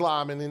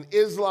Islam, and in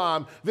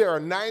Islam, there are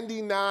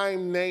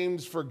 99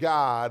 names for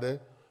God,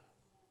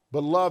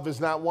 but love is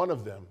not one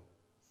of them.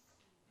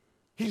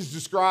 He's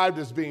described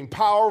as being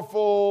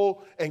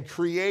powerful and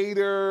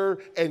creator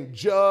and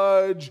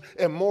judge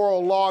and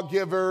moral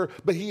lawgiver,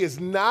 but he is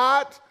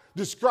not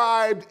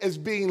described as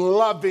being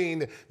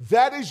loving.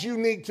 That is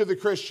unique to the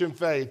Christian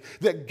faith,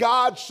 that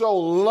God so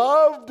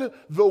loved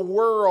the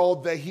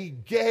world that he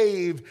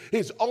gave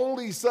his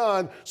only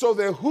son so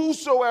that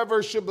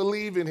whosoever should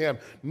believe in him.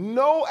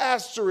 No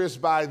asterisk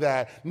by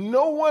that.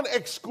 No one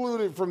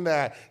excluded from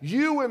that.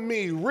 You and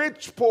me,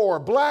 rich, poor,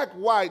 black,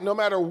 white, no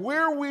matter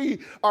where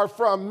we are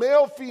from,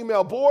 male,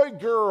 female, boy,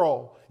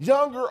 girl,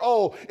 young or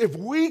old, if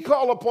we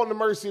call upon the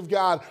mercy of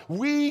God,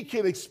 we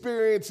can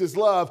experience his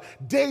love.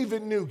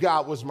 David knew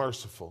God was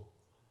merciful.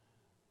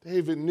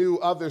 David knew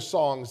other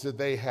songs that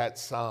they had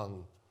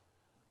sung,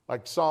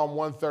 like Psalm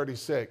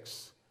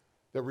 136,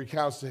 that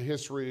recounts the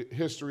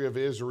history of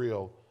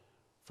Israel,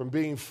 from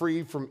being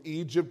freed from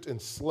Egypt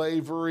and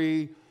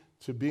slavery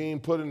to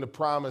being put in the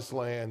promised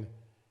land.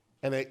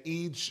 And at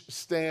each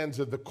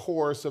stanza, the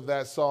chorus of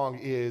that song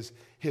is,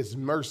 his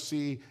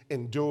mercy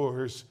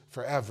endures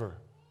forever.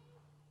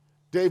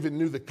 David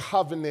knew the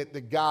covenant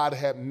that God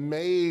had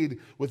made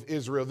with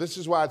Israel. This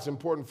is why it's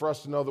important for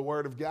us to know the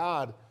word of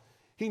God.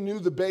 He knew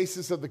the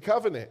basis of the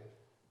covenant.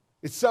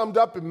 It's summed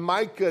up in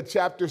Micah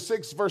chapter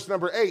 6, verse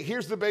number 8.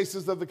 Here's the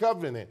basis of the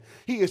covenant.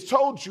 He has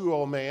told you,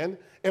 O man,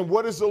 and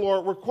what does the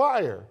Lord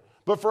require?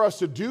 But for us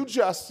to do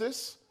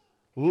justice,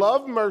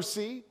 love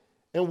mercy,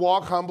 and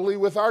walk humbly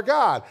with our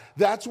God.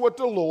 That's what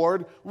the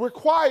Lord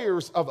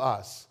requires of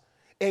us.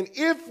 And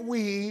if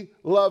we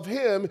love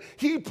him,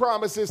 he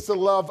promises to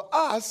love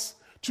us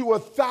to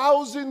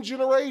 1,000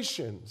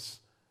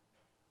 generations.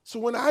 So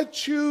when I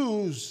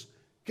choose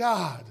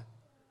God,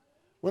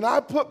 when I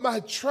put my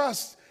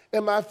trust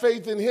and my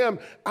faith in him,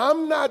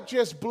 I'm not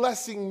just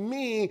blessing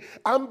me,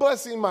 I'm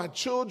blessing my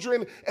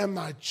children and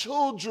my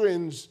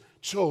children's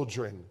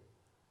children.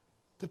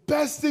 The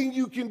best thing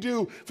you can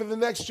do for the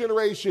next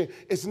generation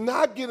is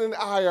not get an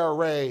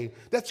IRA.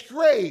 That's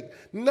great.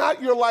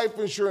 Not your life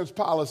insurance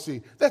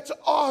policy. That's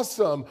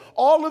awesome.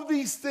 All of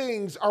these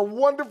things are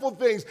wonderful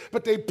things,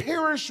 but they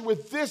perish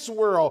with this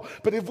world.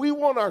 But if we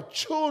want our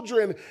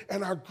children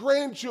and our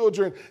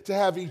grandchildren to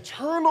have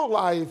eternal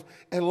life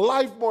and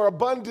life more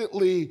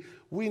abundantly,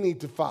 we need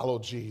to follow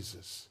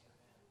Jesus.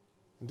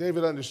 And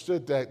David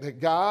understood that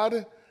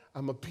God,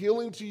 I'm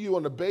appealing to you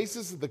on the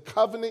basis of the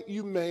covenant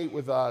you made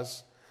with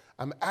us.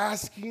 I'm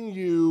asking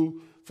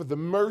you for the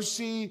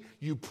mercy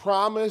you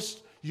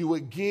promised you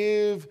would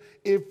give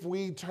if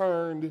we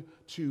turned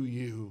to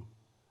you.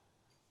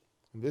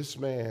 And this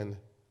man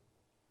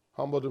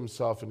humbled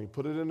himself and he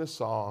put it in a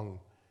song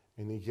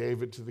and he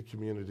gave it to the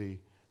community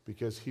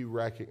because he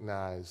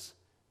recognized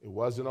it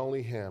wasn't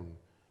only him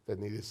that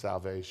needed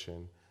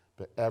salvation,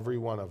 but every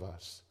one of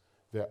us,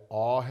 that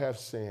all have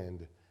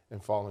sinned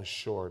and fallen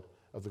short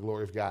of the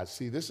glory of God.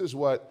 See, this is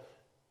what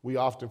we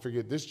often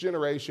forget. This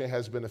generation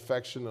has been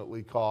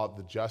affectionately called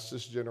the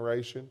justice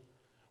generation.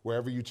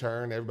 Wherever you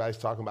turn, everybody's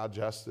talking about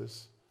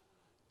justice.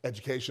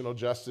 Educational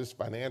justice,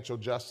 financial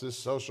justice,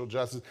 social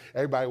justice.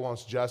 Everybody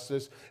wants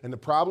justice. And the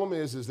problem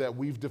is that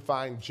we've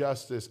defined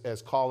justice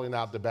as calling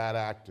out the bad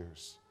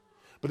actors.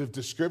 But if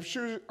the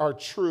scriptures are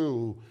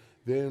true,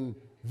 then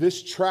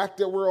this track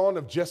that we're on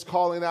of just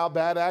calling out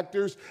bad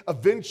actors,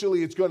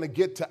 eventually it's going to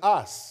get to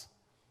us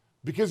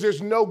because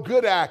there's no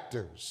good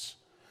actors.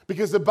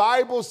 Because the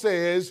Bible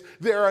says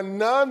there are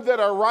none that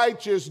are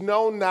righteous,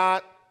 no,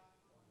 not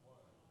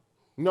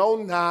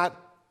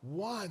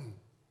one.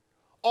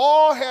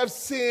 All have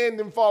sinned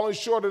and fallen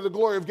short of the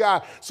glory of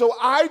God. So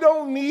I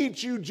don't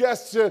need you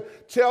just to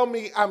tell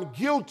me I'm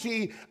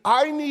guilty.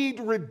 I need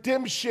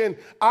redemption.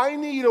 I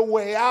need a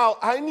way out.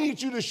 I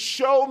need you to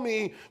show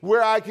me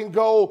where I can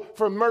go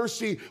for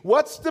mercy.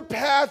 What's the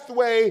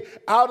pathway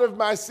out of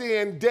my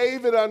sin?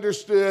 David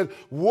understood,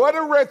 what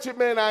a wretched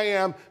man I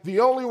am.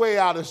 The only way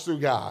out is through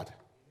God.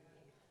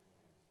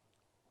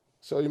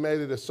 So he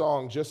made it a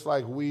song just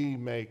like we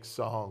make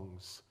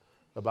songs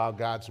about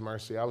God's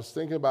mercy. I was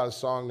thinking about a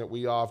song that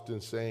we often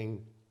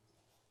sing.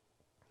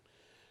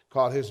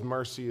 called His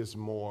Mercy is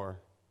More.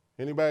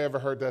 Anybody ever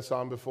heard that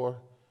song before?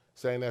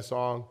 Sang that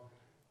song?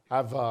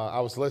 I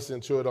was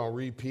listening to it on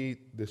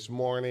repeat this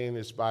morning.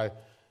 It's by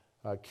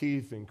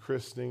Keith and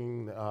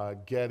Christine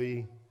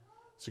Getty.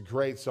 It's a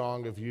great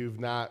song. If you've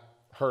not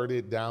heard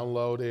it,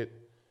 download it.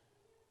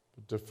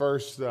 But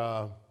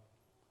the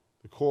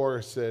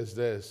chorus says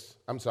this.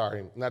 I'm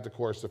sorry, not the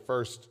chorus. The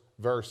first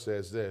verse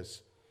says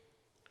this.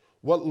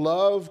 What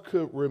love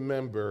could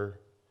remember,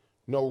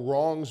 no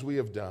wrongs we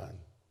have done.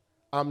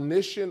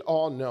 Omniscient,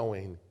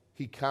 all-knowing,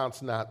 He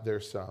counts not their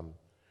sum.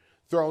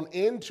 Thrown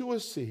into a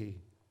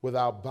sea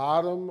without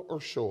bottom or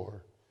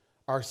shore.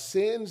 Our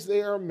sins,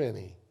 they are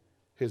many.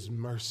 His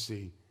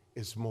mercy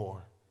is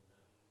more.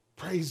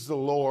 Praise the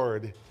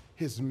Lord.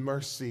 His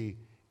mercy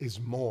is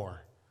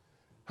more.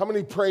 How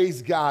many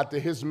praise God that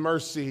His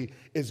mercy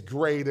is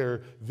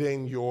greater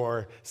than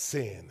your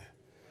sin?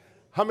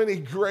 How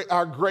many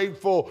are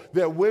grateful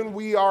that when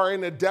we are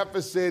in a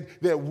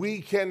deficit that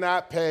we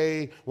cannot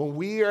pay, when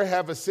we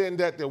have a sin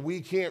debt that we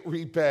can't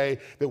repay,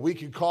 that we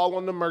can call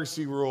on the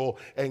mercy rule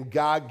and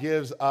God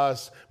gives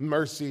us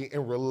mercy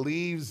and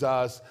relieves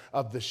us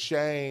of the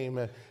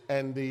shame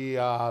and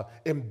the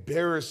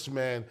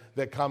embarrassment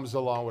that comes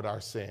along with our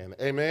sin.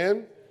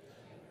 Amen?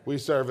 We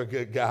serve a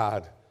good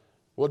God.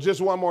 Well,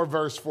 just one more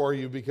verse for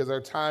you because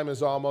our time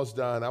is almost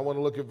done. I want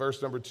to look at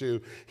verse number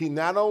 2. He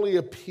not only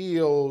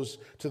appeals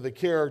to the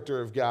character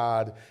of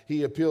God,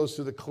 He appeals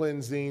to the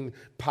cleansing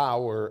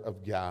power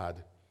of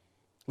God.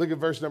 Look at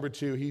verse number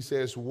 2. He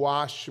says,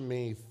 wash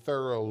me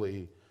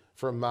thoroughly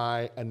from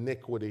my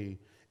iniquity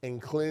and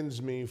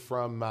cleanse me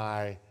from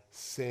my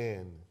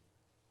sin.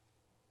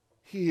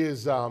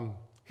 He's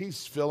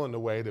feeling the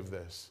weight of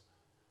this.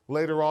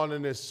 Later on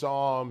in this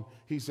psalm,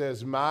 he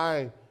says,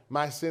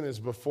 my sin is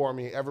before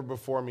me, ever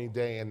before me,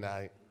 day and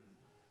night.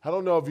 I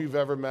don't know if you've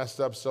ever messed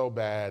up so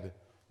bad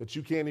that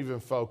you can't even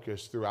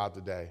focus throughout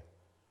the day.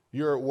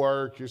 You're at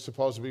work, you're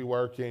supposed to be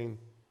working,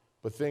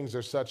 but things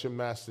are such a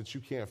mess that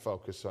you can't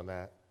focus on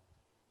that.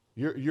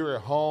 You're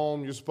at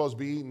home, you're supposed to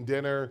be eating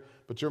dinner,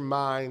 but your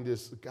mind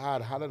is,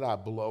 God, how did I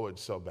blow it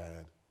so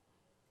bad?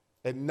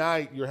 At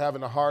night, you're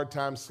having a hard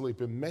time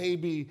sleeping.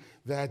 Maybe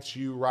that's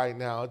you right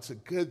now. It's a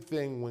good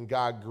thing when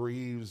God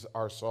grieves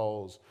our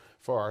souls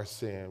for our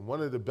sin. One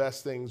of the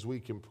best things we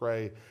can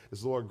pray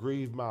is, Lord,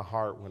 grieve my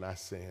heart when I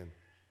sin.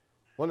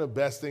 One of the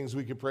best things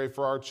we can pray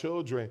for our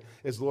children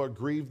is, Lord,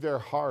 grieve their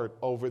heart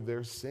over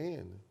their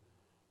sin.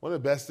 One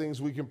of the best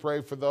things we can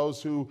pray for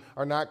those who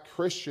are not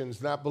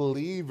Christians, not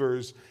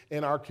believers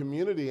in our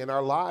community, in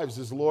our lives,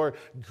 is, Lord,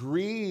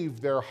 grieve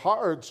their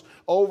hearts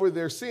over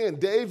their sin.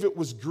 David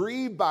was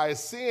grieved by his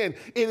sin,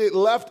 and it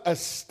left a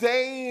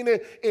stain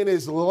in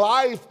his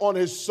life, on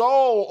his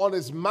soul, on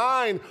his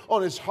mind,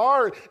 on his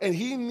heart, and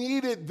he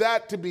needed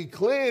that to be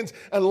cleansed.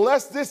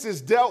 Unless this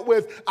is dealt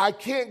with, I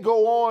can't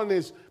go on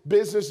as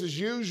business as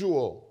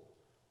usual.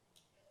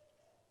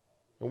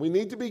 And we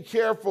need to be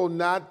careful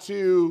not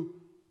to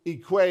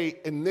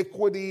equate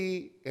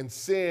iniquity and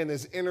sin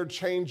as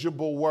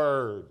interchangeable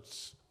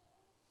words.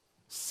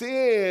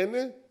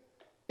 Sin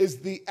is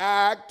the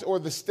act or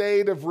the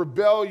state of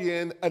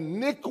rebellion.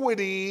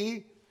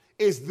 Iniquity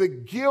is the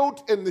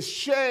guilt and the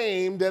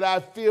shame that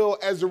I feel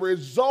as a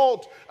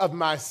result of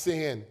my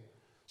sin.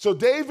 So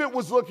David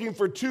was looking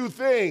for two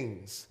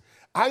things.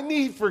 I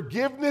need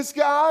forgiveness,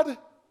 God,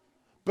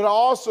 but I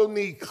also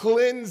need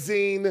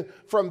cleansing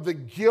from the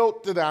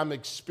guilt that I'm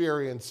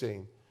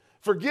experiencing.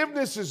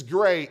 Forgiveness is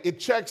great. It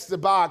checks the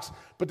box,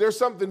 but there's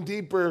something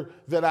deeper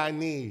that I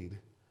need.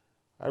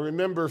 I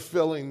remember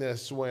feeling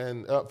this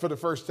when, for the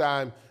first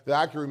time that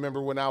I can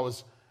remember, when I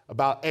was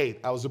about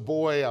 8. I was a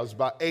boy. I was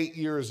about 8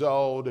 years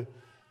old,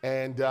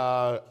 and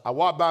I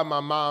walked by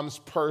my mom's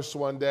purse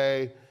one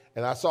day,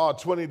 and I saw a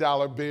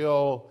 $20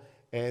 bill,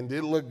 and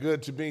it looked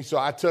good to me, so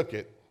I took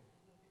it.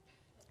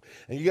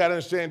 And you got to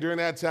understand, during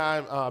that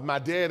time, my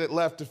dad had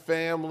left the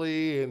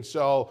family, and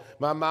so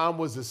my mom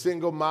was a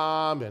single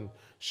mom, and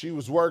she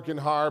was working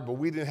hard, but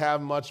we didn't have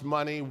much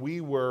money.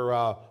 We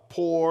were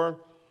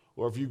poor,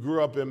 or if you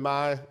grew up in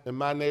my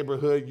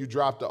neighborhood, you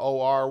dropped the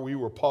OR. We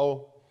were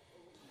po,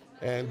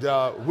 and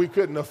we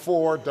couldn't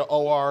afford the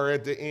OR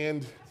at the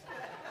end.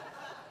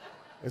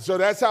 And so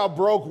that's how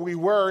broke we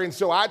were. And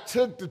so I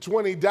took the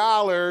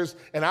 $20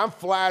 and I'm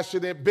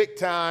flashing it big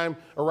time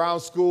around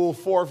school,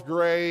 4th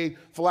grade,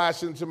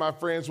 flashing it to my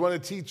friends. One of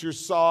the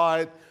teachers saw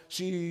it.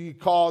 She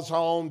calls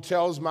home,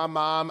 tells my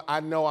mom,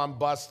 I know I'm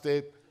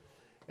busted.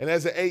 And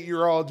as an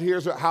 8-year-old,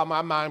 here's how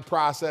my mind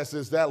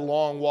processes that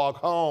long walk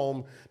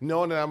home,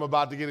 knowing that I'm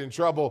about to get in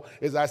trouble,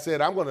 is I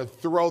said, I'm going to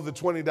throw the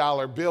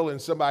 $20 bill in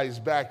somebody's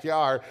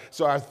backyard.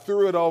 So I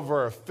threw it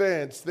over a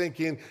fence,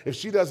 thinking if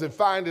she doesn't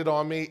find it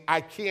on me,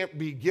 I can't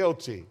be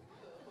guilty.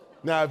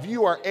 Now, if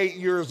you are 8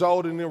 years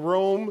old in the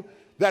room,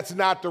 that's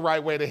not the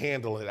right way to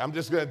handle it. I'm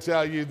just going to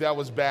tell you that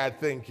was bad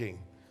thinking.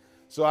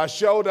 So I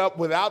showed up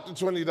without the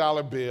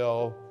 $20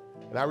 bill,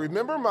 and I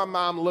remember my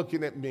mom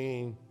looking at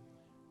me.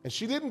 And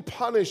she didn't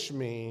punish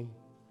me.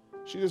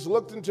 She just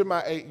looked into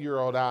my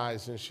 8-year-old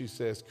eyes and she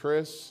says,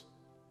 Chris,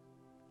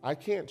 I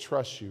can't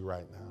trust you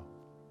right now.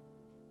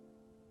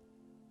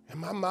 And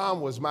my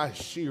mom was my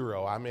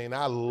shero. I mean,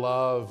 I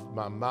love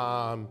my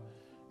mom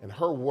and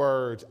her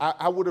words.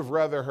 I would have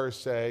rather her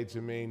say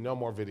to me, no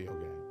more video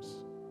games.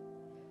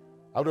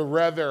 I would have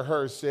rather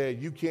her say,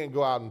 you can't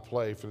go out and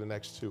play for the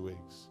next 2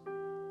 weeks.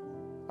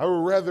 I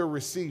would rather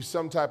receive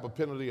some type of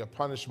penalty or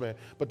punishment,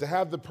 but to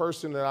have the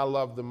person that I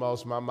love the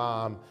most, my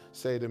mom,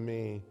 say to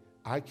me,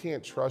 I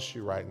can't trust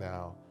you right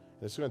now.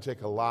 And it's going to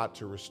take a lot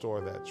to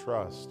restore that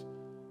trust.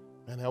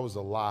 And that was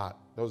a lot.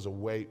 That was a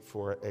weight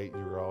for an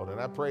 8-year-old.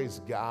 And I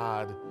praise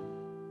God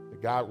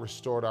that God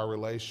restored our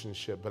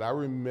relationship. But I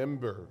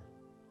remember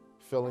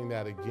feeling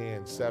that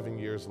again 7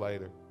 years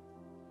later.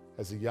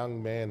 As a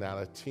young man now,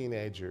 a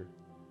teenager,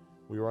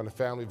 we were on a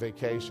family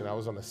vacation. I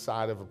was on the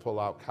side of a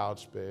pull-out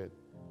couch bed.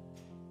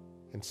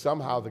 And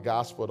somehow the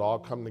gospel had all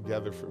come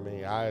together for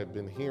me. I had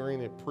been hearing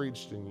it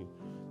preached in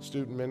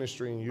student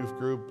ministry and youth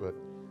group, but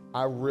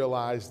I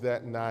realized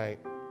that night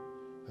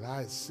that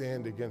I had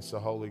sinned against the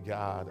holy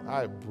God.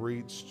 I had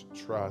breached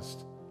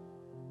trust,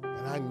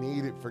 and I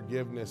needed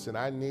forgiveness, and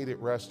I needed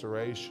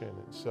restoration.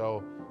 And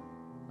so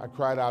I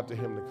cried out to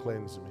him to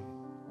cleanse me.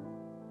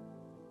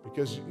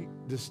 Because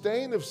the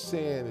stain of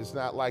sin is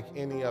not like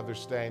any other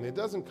stain. It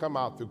doesn't come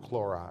out through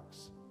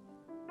Clorox.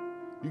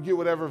 You get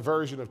whatever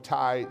version of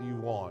Tide you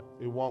want.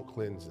 It won't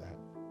cleanse that.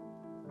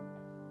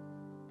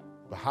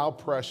 But how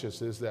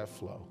precious is that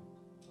flow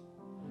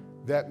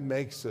that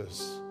makes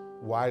us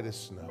white as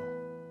snow?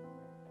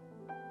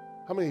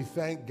 How many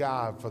thank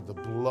God for the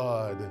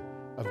blood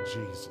of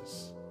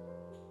Jesus?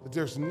 That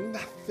there's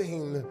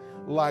nothing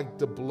like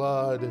the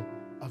blood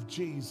of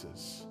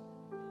Jesus.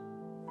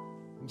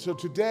 And so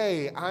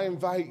today, I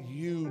invite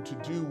you to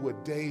do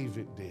what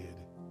David did.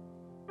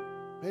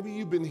 Maybe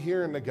you've been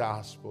hearing the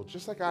gospel,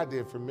 just like I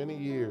did for many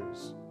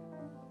years,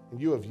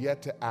 and you have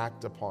yet to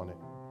act upon it.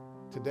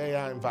 Today,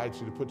 I invite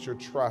you to put your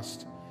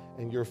trust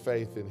and your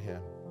faith in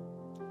him.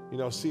 You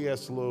know,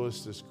 C.S.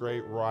 Lewis, this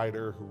great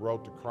writer who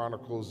wrote the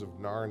Chronicles of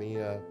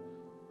Narnia,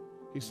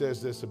 he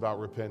says this about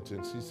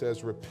repentance. He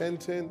says,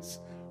 repentance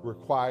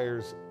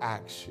requires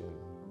action.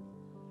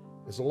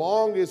 As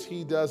long as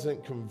he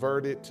doesn't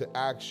convert it to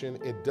action,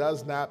 it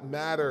does not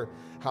matter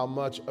how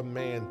much a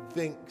man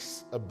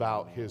thinks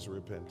about his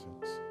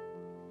repentance.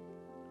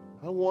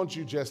 I don't want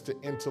you just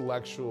to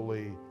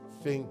intellectually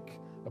think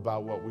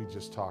about what we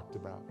just talked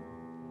about.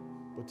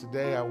 But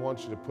today I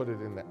want you to put it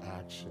into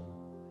action.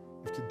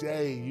 If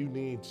today you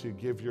need to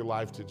give your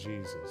life to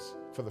Jesus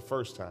for the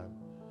first time,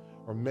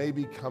 or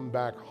maybe come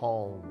back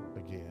home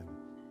again,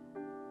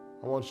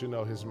 I want you to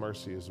know his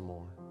mercy is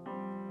more.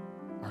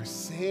 Our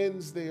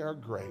sins, they are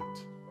great,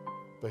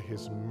 but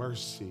his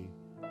mercy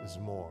is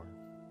more.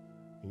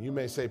 And you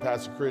may say,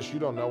 Pastor Chris, you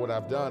don't know what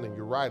I've done. And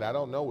you're right, I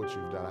don't know what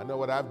you've done. I know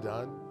what I've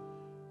done.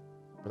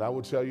 But I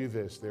will tell you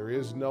this, there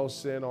is no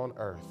sin on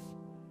earth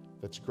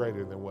that's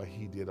greater than what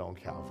he did on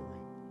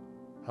Calvary.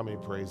 How many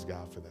praise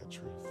God for that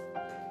truth?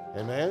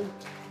 Amen?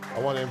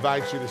 I want to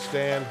invite you to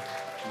stand.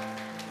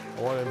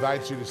 I want to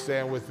invite you to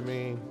stand with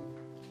me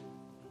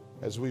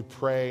as we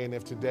pray. And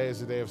if today is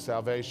the day of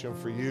salvation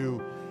for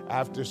you,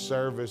 after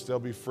service,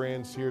 there'll be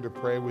friends here to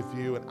pray with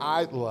you. And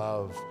I'd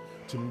love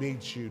to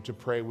meet you, to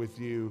pray with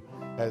you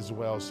as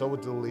well. So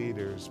with the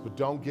leaders. But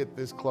don't get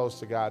this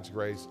close to God's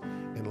grace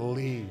and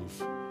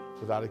leave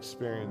without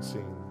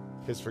experiencing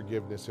his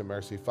forgiveness and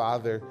mercy.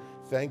 Father,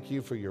 thank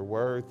you for your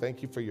word.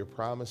 Thank you for your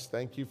promise.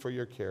 Thank you for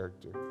your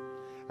character.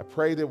 I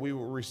pray that we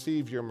will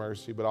receive your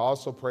mercy, but I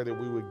also pray that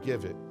we would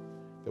give it,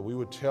 that we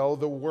would tell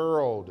the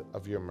world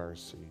of your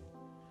mercy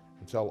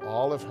until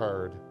all have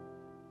heard,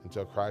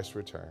 until Christ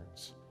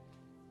returns.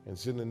 And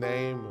it's in the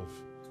name of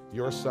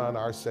your Son,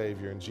 our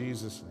Savior, in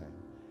Jesus' name.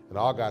 And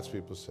all God's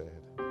people said.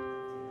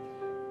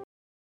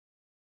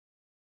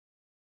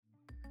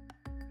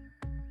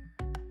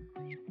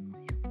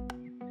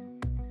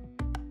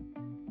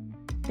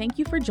 Thank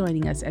you for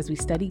joining us as we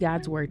study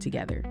God's Word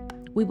together.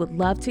 We would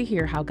love to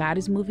hear how God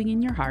is moving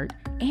in your heart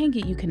and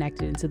get you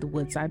connected into the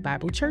Woodside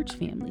Bible Church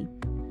family.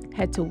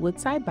 Head to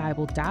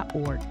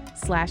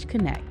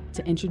woodsidebible.org/connect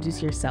to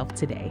introduce yourself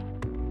today.